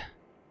 and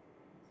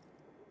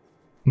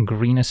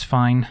green is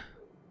fine.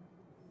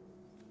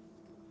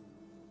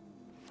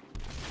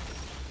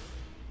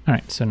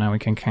 Alright, so now we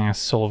can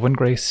cast Soul of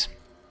Windgrace.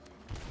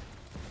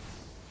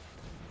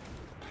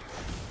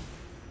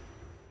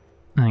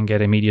 And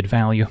get immediate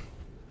value.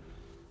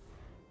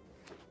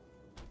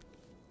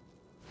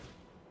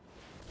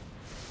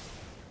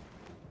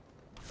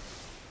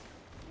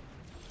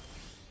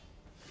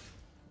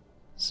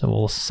 So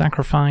we'll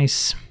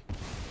sacrifice.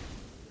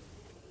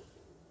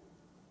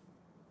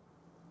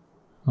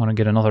 Want to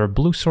get another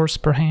blue source,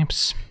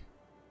 perhaps.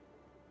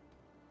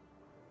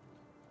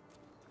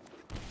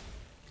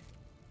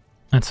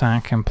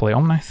 Attack and play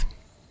Omnath.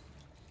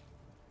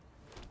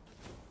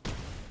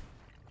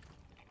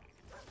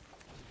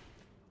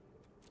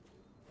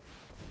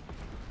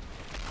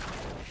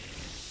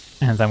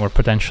 And then we're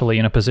potentially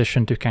in a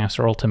position to cast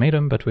our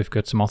ultimatum, but we've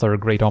got some other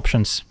great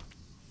options.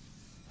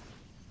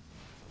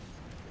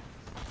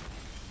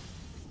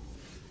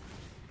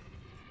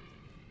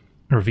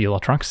 Reveal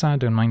Atraxa,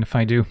 don't mind if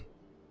I do.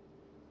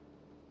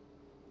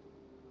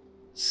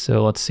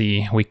 So let's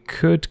see, we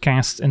could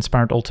cast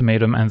Inspired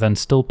Ultimatum and then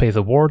still pay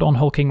the ward on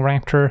Hulking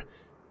Raptor,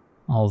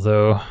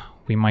 although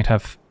we might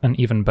have an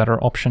even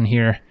better option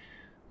here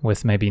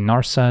with maybe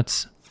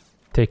Narset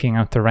taking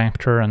out the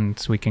Raptor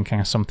and we can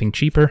cast something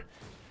cheaper.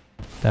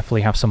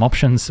 Definitely have some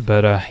options,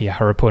 but yeah,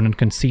 her opponent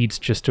concedes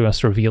just to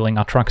us revealing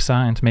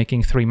Atraxa and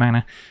making 3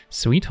 mana.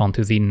 Sweet, on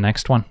to the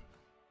next one.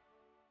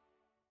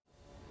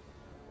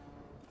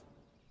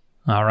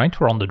 Alright,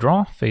 we're on the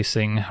draw,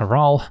 facing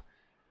Brawl,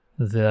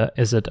 the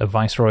Izzet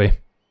Viceroy.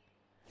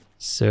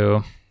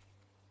 So,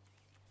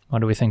 what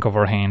do we think of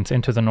our hand?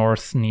 Into the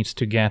north needs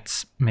to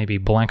get maybe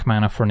black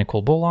mana for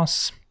Nicol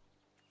Bolas.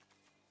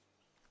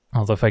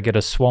 Although if I get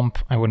a swamp,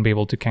 I wouldn't be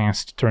able to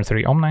cast turn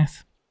 3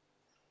 Omnath.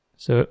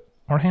 So,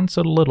 our hand's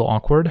a little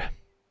awkward,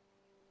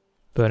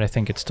 but I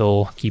think it's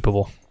still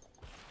keepable.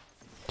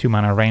 2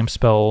 mana ramp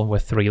spell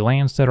with 3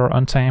 lands that are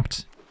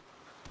untapped.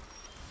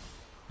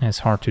 It's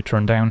hard to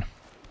turn down.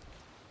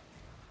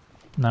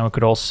 Now we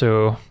could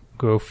also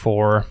go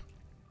for,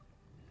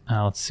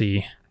 let's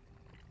see,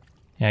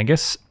 yeah, I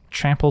guess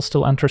Chapel's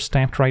still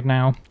understaffed right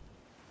now.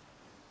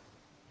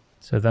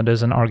 So that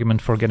is an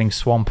argument for getting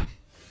Swamp.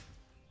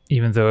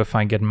 Even though if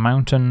I get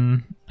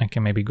Mountain, I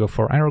can maybe go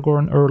for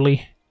Aragorn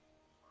early.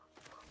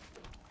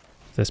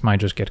 This might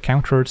just get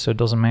countered, so it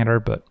doesn't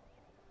matter, but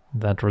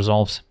that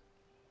resolves.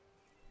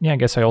 Yeah, I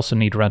guess I also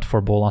need red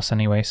for Bolas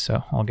anyway,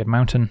 so I'll get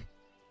Mountain.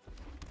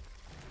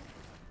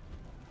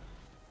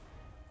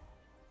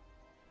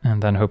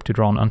 And then hope to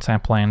draw an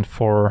untapped land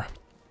for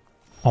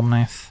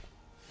Omnath.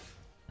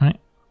 Right,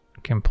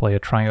 can play a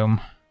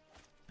Triome,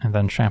 and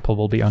then Chapel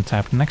will be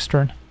untapped next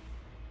turn.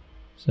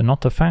 So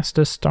not the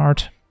fastest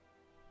start,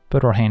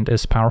 but our hand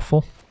is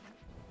powerful.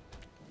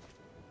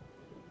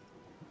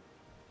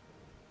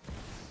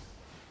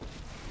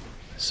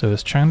 So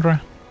is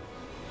Chandra.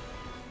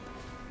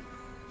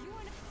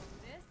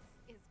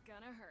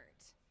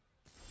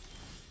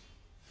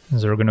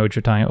 Zergono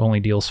Jutai only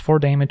deals 4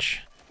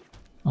 damage.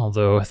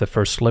 Although the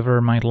first sliver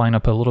might line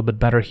up a little bit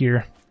better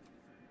here.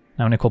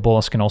 Now Nicol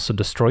Bolas can also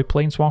destroy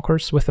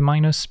planeswalkers with a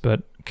minus,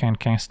 but can't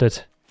cast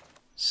it.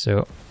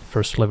 So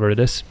first sliver it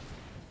is.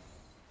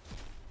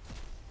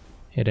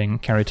 Hitting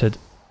Carroted.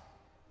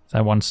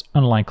 That one's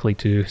unlikely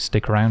to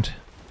stick around.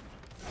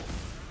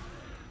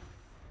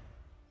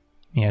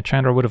 Yeah,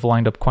 Chandra would have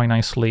lined up quite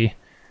nicely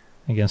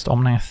against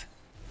Omnath.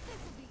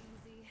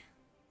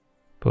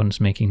 Opponent's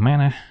making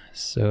mana,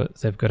 so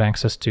they've got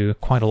access to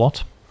quite a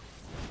lot.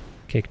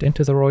 Kicked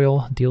into the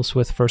Royal, deals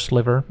with first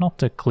sliver, not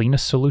the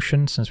cleanest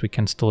solution since we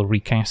can still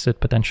recast it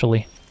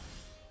potentially.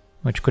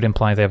 Which could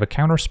imply they have a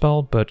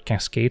counterspell, but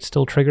Cascade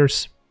still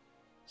triggers.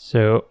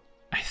 So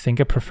I think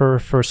I prefer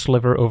first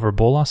sliver over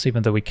Bolas,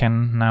 even though we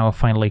can now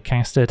finally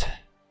cast it.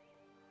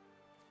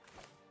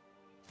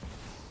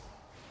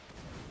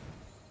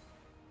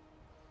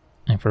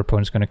 If our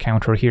opponent's going to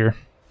counter here.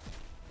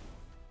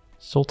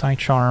 Sultai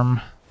Charm.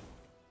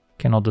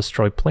 Cannot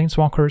destroy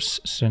planeswalkers,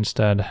 so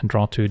instead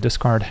draw to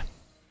discard.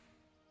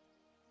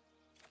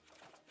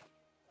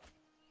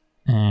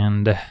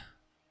 And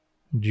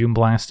Doom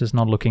Blast is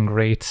not looking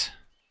great.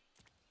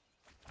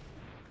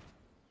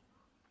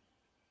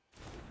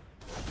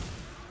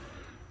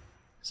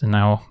 So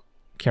now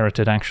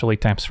Carotid actually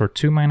taps for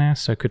 2 mana,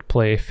 so I could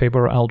play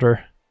Faber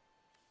Elder.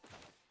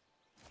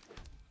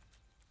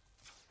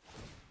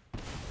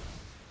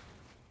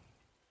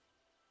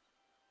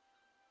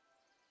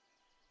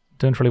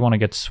 Don't really want to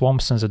get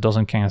Swamp since it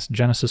doesn't cast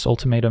Genesis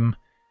Ultimatum.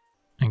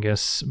 I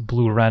guess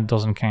blue-red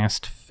doesn't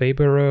cast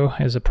Fabero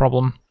is a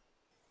problem.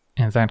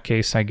 In that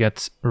case I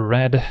get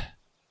red,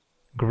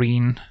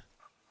 green.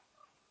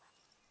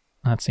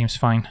 That seems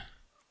fine.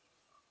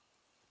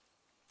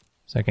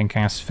 So I can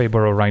cast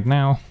Fabero right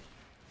now.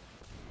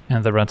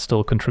 And the red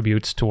still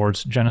contributes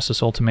towards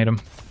Genesis Ultimatum.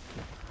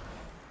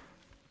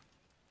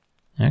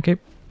 Okay.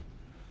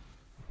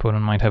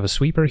 Opponent might have a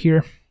sweeper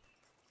here.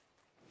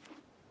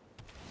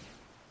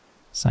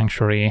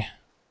 Sanctuary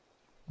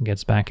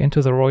gets back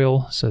into the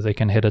Royal, so they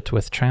can hit it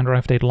with Chandra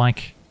if they'd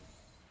like.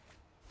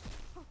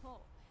 Oh,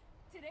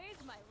 today's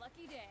my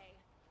lucky day.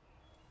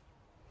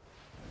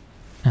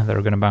 And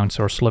they're gonna bounce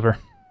our Sliver.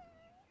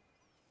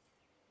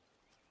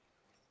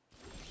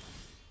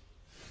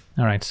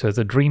 Alright, so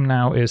the dream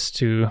now is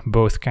to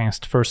both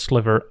cast first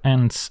Sliver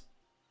and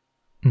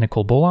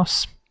Nicol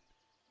Bolas,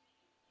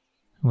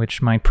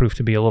 which might prove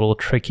to be a little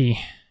tricky.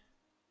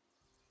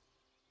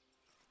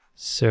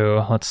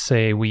 So let's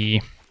say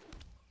we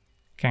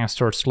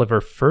cast our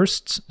Sliver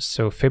first,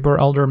 so Faber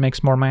Elder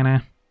makes more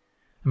mana.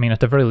 I mean, at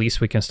the very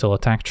least we can still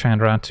attack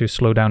Chandra to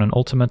slow down an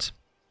ultimate.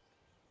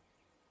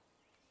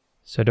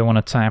 So I don't want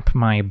to tap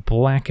my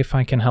black if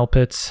I can help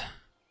it.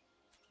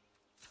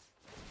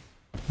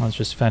 Let's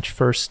just fetch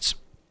first.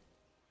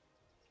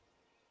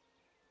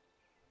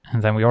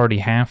 And then we already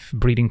have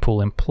Breeding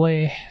Pool in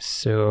play,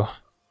 so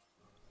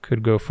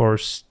could go for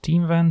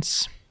Steam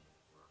Vents.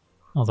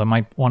 Although I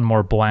might want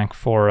more black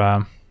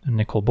for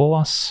Nicol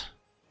Bolas.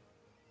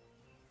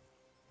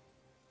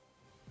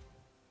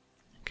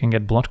 Can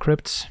get Blood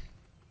Crypt.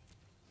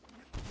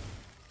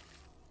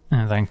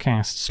 And then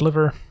cast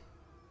Sliver.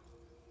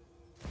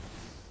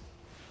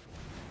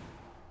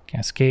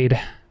 Cascade.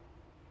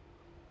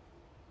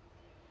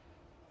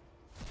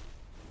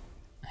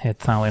 Hit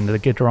Thalia into the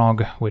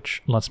Gitrog,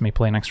 which lets me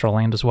play an extra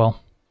land as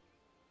well.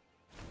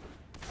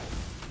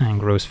 And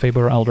grows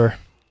Faber Elder.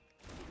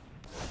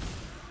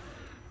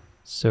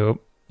 So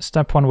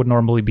step 1 would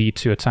normally be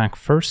to attack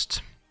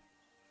first.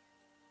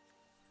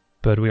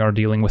 But we are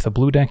dealing with a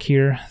blue deck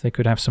here. They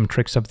could have some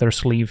tricks up their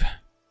sleeve.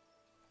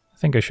 I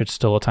think I should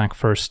still attack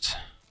first.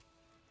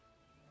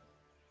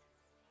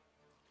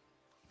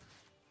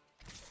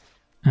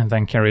 And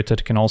then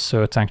Caryatid can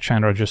also attack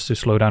Chandra just to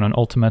slow down an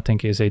ultimate in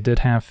case they did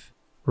have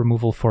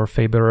removal for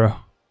Fabero.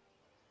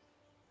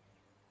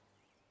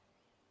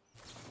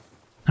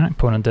 Alright,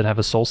 opponent did have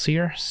a Soul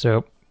Seer,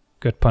 so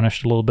got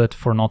punished a little bit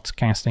for not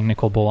casting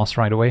Nicol Bolas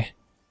right away.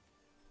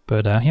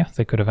 But yeah,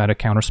 they could have had a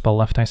counterspell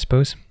left, I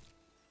suppose.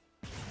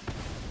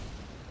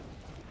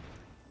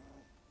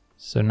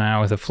 So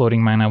now the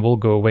floating mana will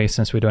go away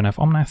since we don't have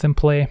Omnath in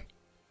play.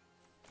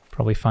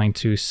 Probably fine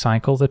to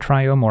cycle the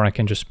Triome, or I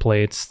can just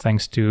play it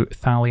thanks to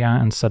Thalia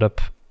and set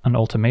up an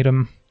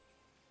ultimatum.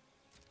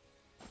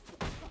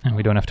 And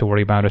we don't have to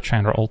worry about a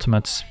Chandra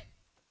ultimates.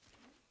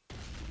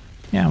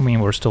 Yeah, I mean,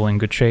 we're still in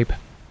good shape.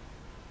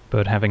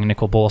 But having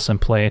Nicol Bolas in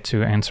play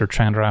to answer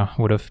Chandra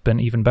would have been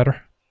even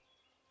better.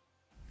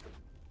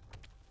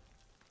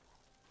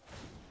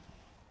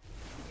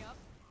 Yup,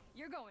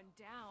 you're going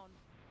down.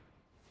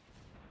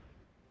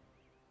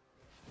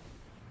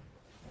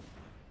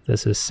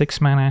 This is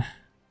 6 mana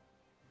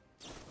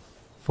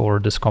for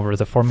Discover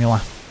the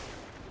Formula.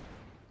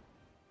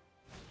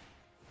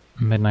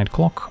 Midnight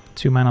Clock,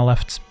 2 mana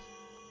left.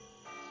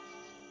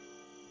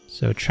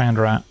 So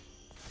Chandra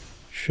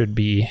should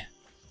be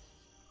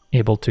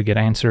able to get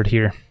answered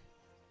here.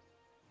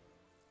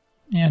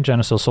 Yeah,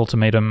 Genesis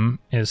Ultimatum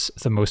is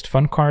the most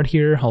fun card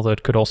here, although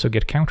it could also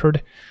get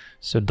countered.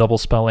 So double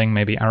spelling,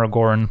 maybe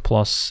Aragorn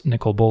plus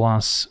Nicol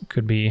Bolas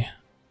could be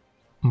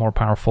more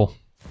powerful.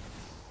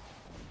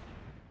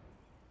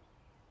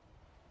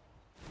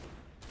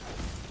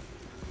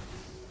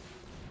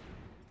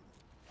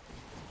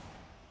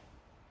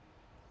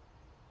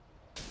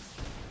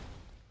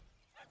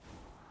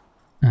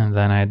 And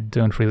then I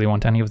don't really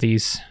want any of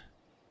these.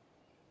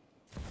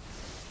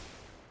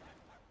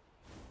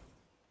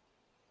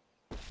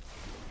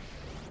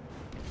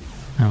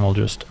 And we'll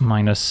just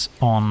minus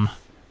on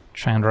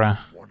Chandra.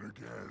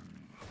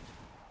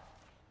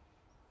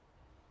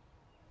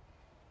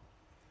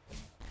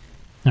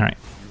 Alright.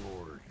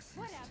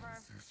 Whatever.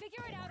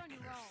 Figure it out on your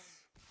own.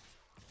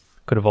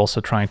 Could have also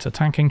tried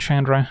attacking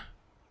Chandra.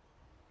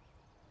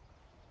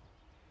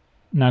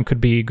 Now it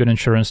could be good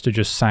insurance to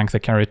just sack the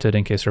Caryatid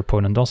in case your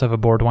opponent does have a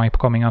board wipe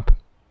coming up.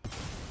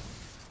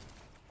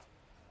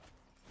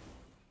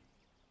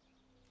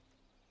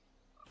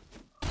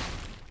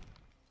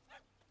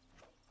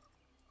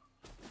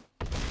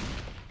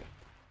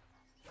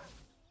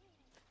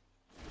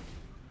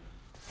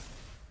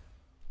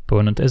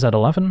 Opponent is at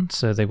 11,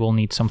 so they will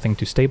need something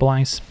to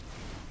stabilize.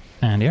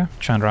 And yeah,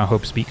 Chandra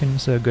Hope's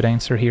Beacon's a good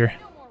answer here.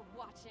 No more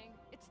watching.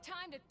 It's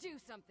time to do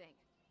something.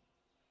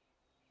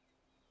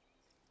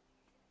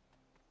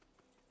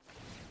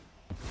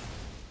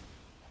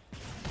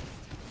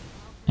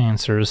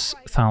 answers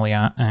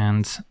Thalia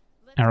and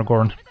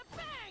Aragorn.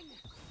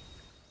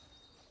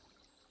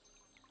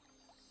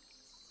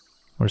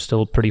 We're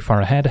still pretty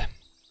far ahead,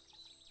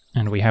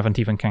 and we haven't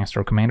even cast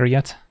our commander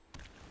yet.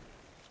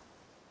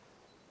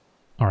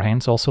 Our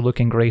hand's also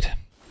looking great.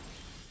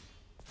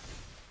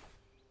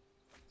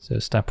 So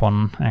step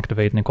 1,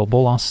 activate Nicol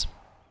Bolas.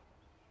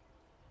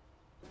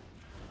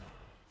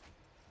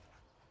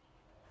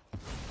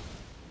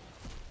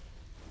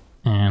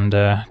 And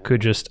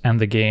could just end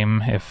the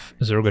game if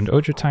Zergund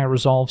Ojer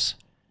resolves.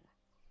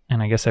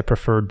 And I guess I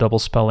prefer double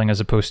spelling as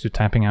opposed to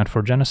tapping out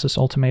for Genesis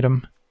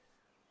Ultimatum.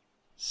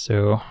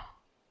 So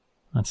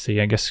let's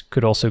see, I guess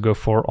could also go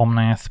for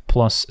Omnath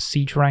plus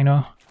Siege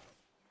Rhino.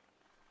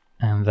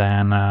 And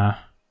then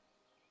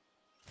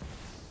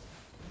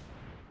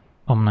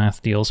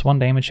Omnath deals 1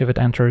 damage if it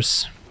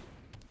enters.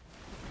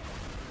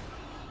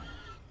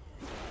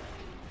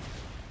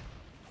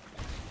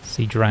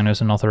 Siege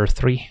Rhino's another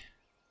 3.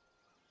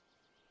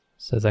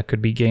 So that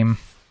could be game.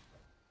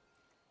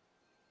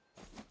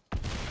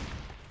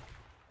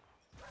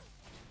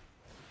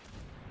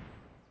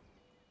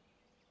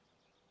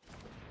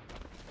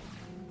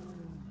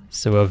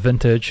 So a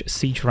vintage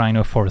Siege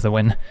Rhino for the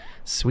win.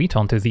 Sweet,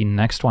 on to the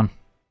next one.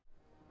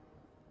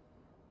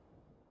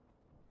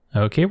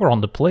 Okay, we're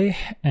on the play,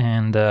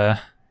 and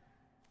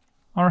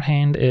our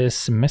hand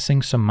is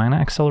missing some mana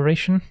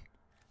acceleration.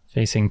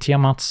 Facing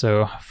Tiamat,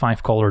 so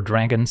 5-color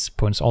dragons.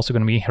 Opponent's also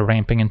going to be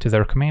ramping into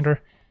their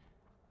commander.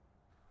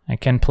 I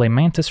can play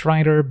Mantis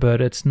Rider,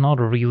 but it's not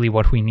really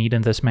what we need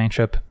in this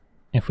matchup.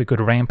 If we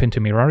could ramp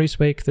into Mirari's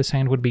Wake, this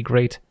hand would be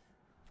great.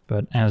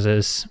 But as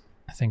is,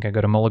 I think I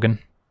got a mulligan.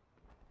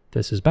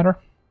 This is better.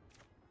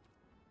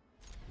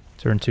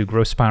 Turn 2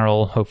 Growth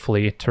Spiral,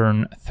 hopefully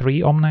turn 3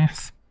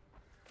 Omnath.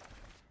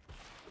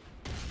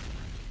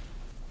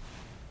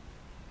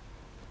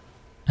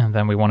 And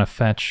then we want to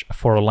fetch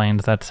for a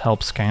land that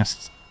helps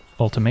cast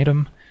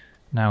Ultimatum.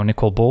 Now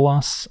Nicol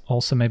Bolas,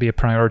 also maybe a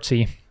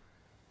priority.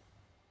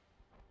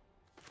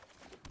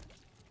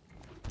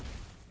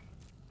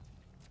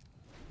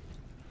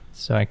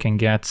 So I can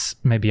get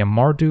maybe a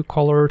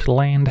Mardu-colored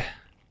land.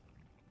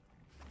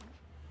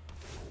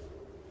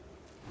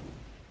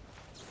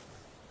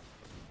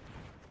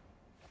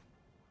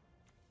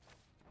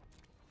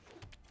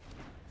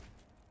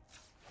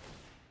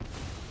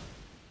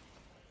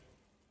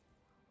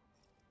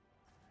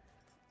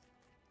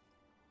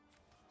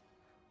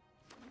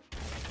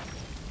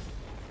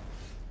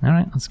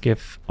 Alright, let's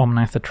give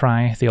Omnath a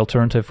try. The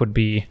alternative would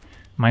be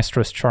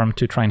Maestro's Charm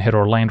to try and hit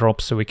our land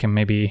drop so we can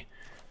maybe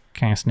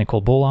cast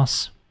Nicol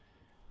Bolas.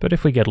 But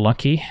if we get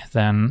lucky,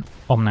 then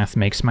Omnath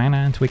makes mana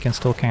and we can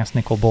still cast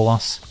Nicol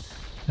Bolas,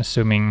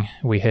 assuming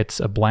we hit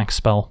a black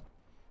spell.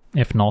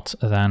 If not,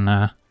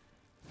 then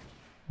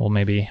we'll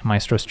maybe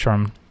Maestro's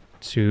Charm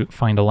to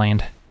find a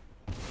land.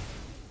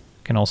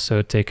 Can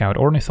also take out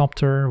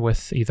Ornithopter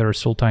with either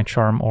Sultai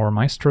Charm or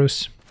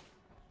Maestro's.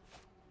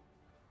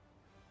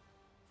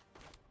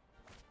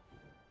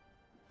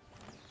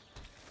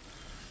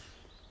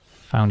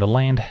 Found a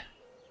land,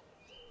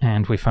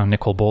 and we found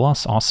Nicol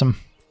Bolas, awesome.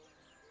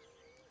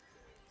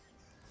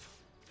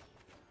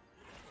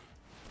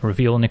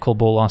 Reveal Nicol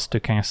Bolas to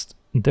cast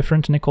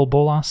different Nicol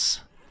Bolas,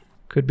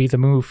 could be the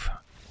move.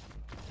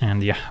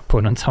 And yeah,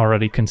 opponent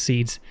already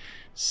concedes,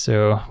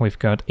 so we've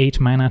got 8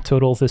 mana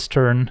total this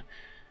turn.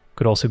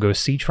 Could also go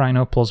Siege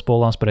Rhino plus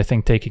Bolas, but I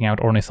think taking out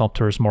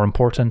Ornithopter is more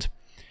important.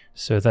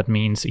 So that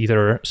means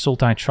either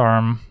Sultai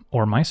Charm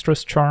or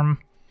Maestro's Charm,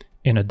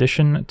 in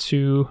addition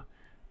to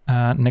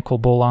Nicol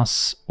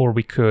Bolas, or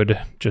we could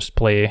just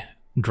play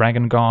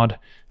Dragon God,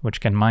 which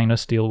can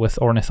minus deal with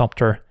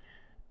Ornithopter,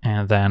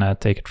 and then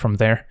take it from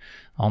there.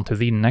 On to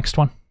the next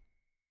one.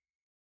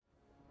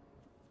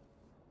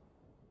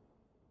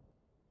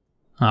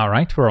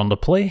 Alright, we're on the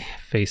play,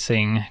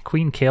 facing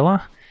Queen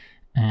Kayla,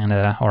 and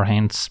our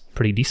hand's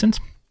pretty decent.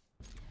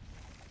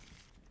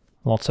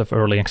 Lots of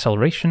early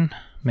acceleration,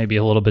 maybe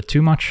a little bit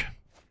too much.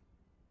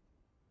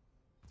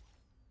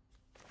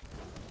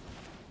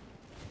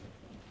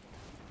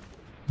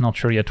 Not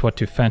sure yet what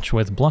to fetch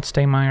with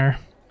Bloodstainmire.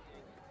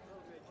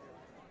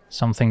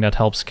 Something that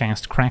helps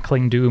cast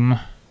Crackling Doom.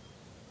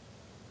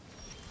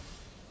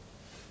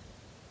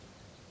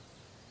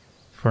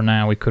 For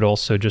now, we could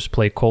also just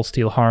play Cold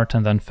Steel Heart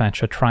and then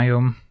fetch a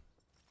Triome.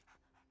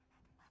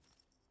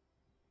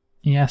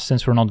 Yeah,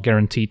 since we're not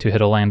guaranteed to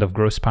hit a land of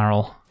Growth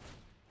Spiral.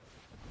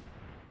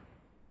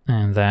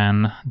 And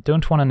then,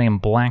 don't want to name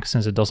black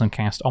since it doesn't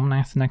cast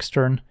Omnath next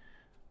turn,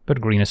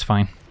 but green is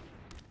fine.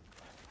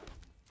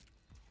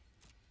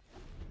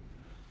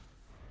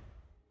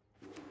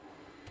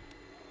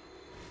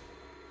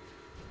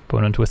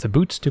 Opponent with the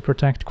boots to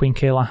protect Queen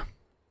Kayla,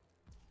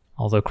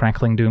 although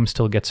Crackling Doom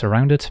still gets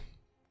around it.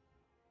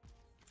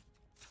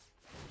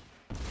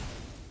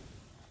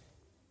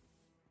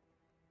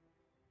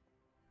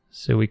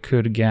 So we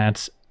could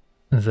get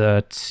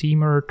the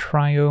Temur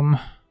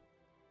Triome,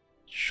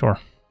 sure.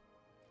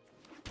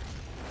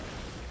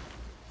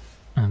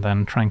 And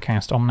then try and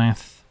cast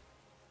Omnath.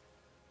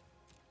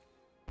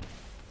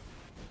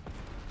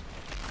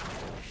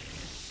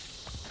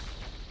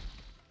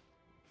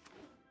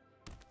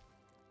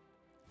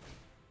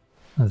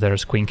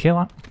 There's Queen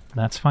Kayla,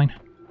 that's fine.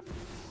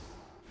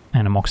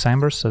 And a Mox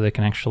Amber, so they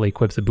can actually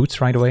equip the boots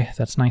right away,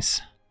 that's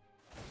nice.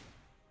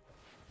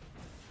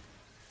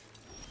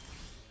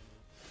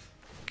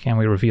 Can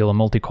we reveal a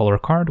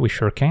multicolor card? We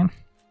sure can.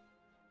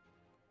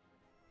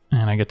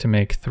 And I get to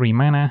make 3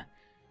 mana.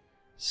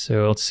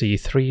 So let's see,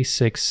 3,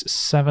 6,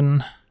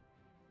 7.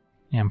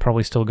 Yeah, I'm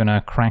probably still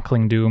gonna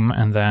Crackling Doom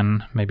and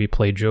then maybe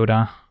play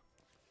Joda.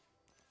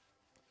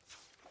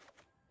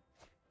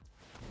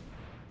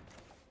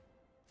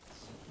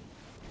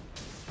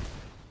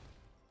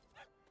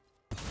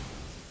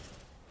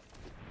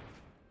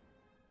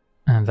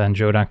 And then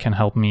Joda can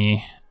help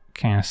me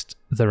cast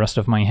the rest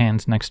of my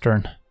hand next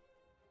turn.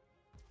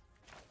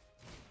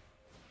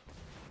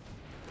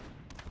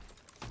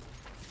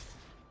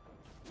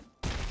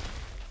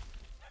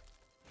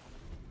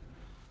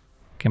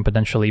 Can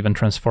potentially even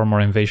transform our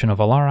Invasion of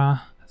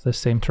Alara the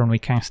same turn we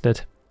cast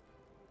it.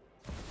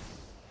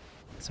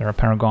 Sarah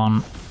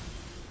Paragon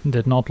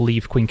did not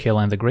leave Queen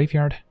Kayla in the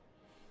graveyard.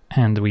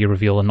 And we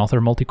reveal another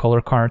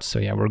multicolor card, so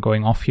yeah, we're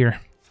going off here.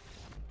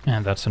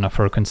 And that's enough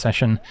for a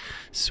concession.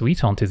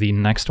 Sweet, on to the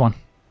next one.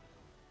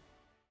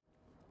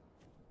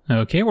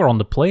 Okay, we're on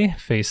the play,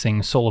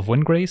 facing Soul of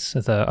Windgrace,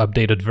 the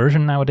updated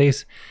version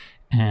nowadays.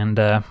 And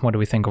what do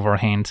we think of our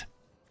hand?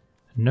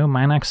 No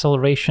mana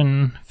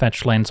acceleration,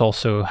 fetch lands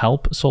also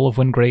help Soul of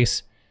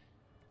Windgrace,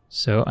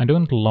 so I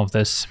don't love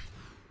this.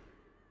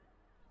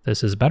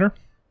 This is better.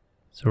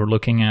 So we're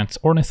looking at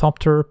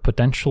Ornithopter,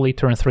 potentially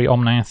turn 3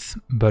 Omnath,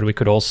 but we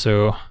could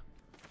also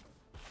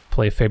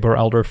play Faber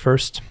Elder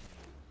first.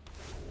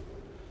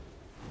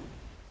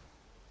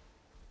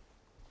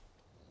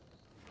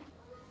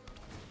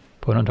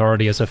 Opponent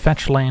already has a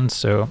fetch land,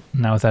 so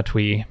now that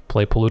we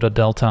play Polluted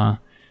Delta,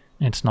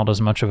 it's not as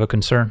much of a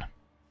concern.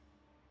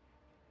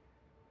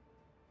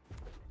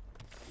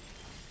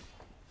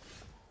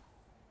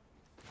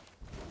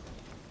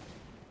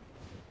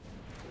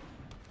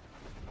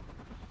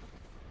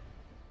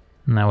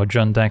 Now a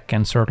Jund deck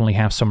can certainly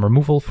have some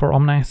removal for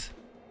Omnath.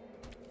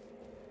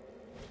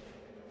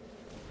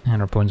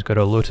 And our opponent's got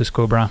a Lotus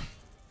Cobra.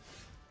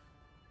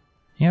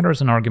 Yeah,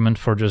 there's an argument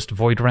for just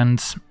Void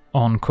Rend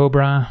on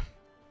Cobra,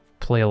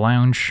 play a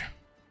Lounge,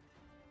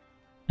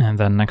 and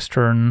then next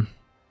turn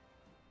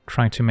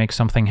try to make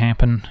something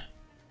happen.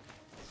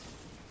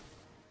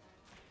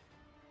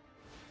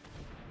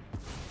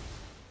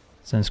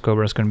 Since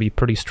Cobra is going to be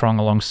pretty strong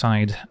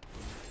alongside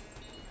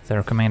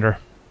their commander.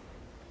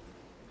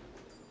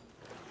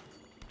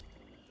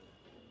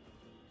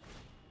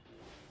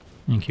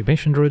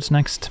 Incubation Druids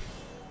next.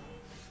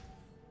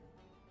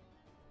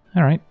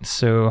 Alright,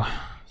 so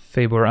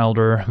Faber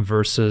Elder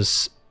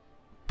versus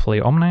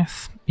play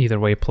Omnath. Either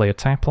way, play a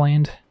tap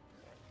land.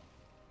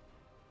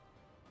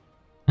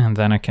 And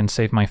then I can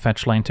save my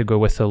fetch land to go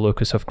with the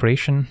Locus of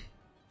Creation.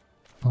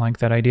 I like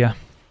that idea.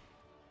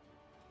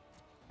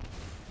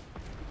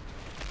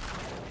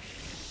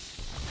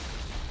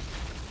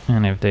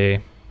 And if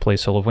they play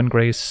Soul of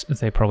Windgrace,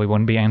 they probably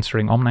won't be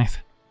answering Omnath.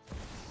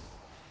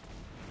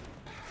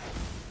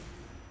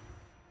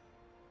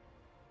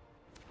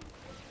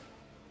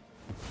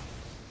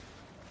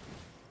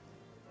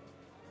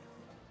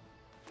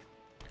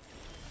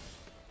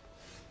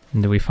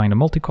 Do we find a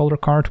multicolor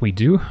card? We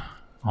do.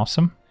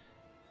 Awesome.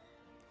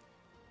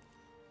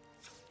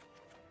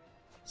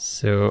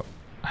 So,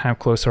 how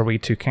close are we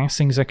to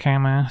casting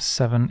Zakama?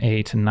 7,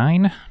 8,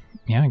 9.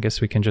 Yeah, I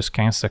guess we can just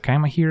cast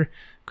Zakama here.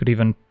 Could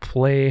even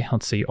play,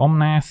 let's see,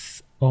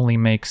 Omnath. Only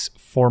makes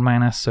 4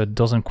 mana, so it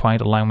doesn't quite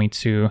allow me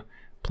to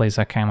play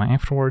Zakama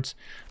afterwards.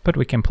 But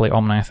we can play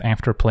Omnath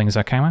after playing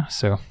Zakama,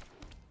 so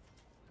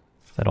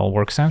that all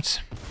works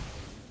out.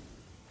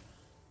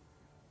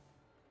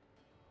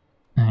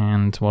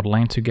 And what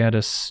land to get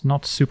is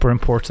not super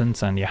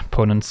important, and yeah,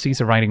 opponent sees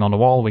the writing on the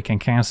wall. We can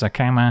cast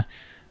Zakama,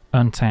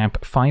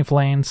 untap 5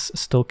 lands,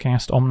 still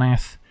cast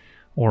Omnath,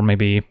 or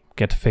maybe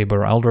get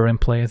Faber Elder in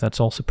play, that's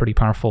also pretty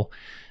powerful,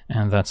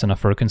 and that's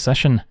enough for a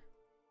concession.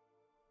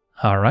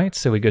 Alright,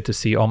 so we get to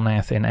see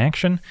Omnath in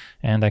action,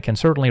 and I can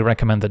certainly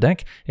recommend the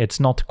deck. It's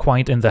not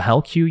quite in the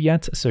hell queue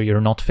yet, so you're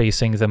not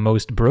facing the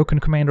most broken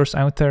commanders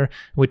out there,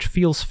 which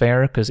feels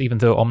fair, because even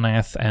though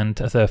Omnath and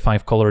the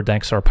 5-color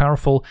decks are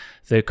powerful,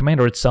 the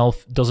commander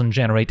itself doesn't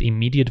generate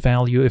immediate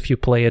value if you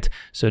play it,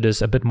 so it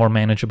is a bit more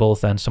manageable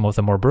than some of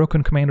the more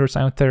broken commanders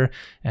out there.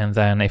 And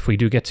then if we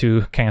do get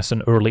to cast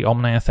an early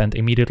Omnath and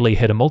immediately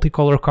hit a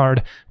multicolor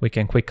card, we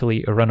can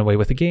quickly run away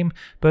with the game,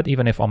 but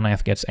even if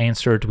Omnath gets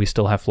answered, we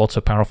still have lots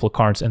of powerful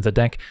cards in the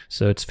deck,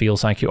 so it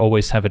feels like you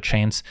always have a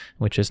chance,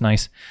 which is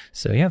nice.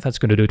 So yeah, that's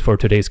going to do it for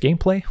today's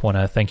gameplay. Want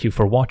to thank you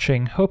for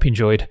watching, hope you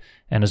enjoyed,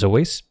 and as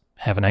always,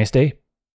 have a nice day.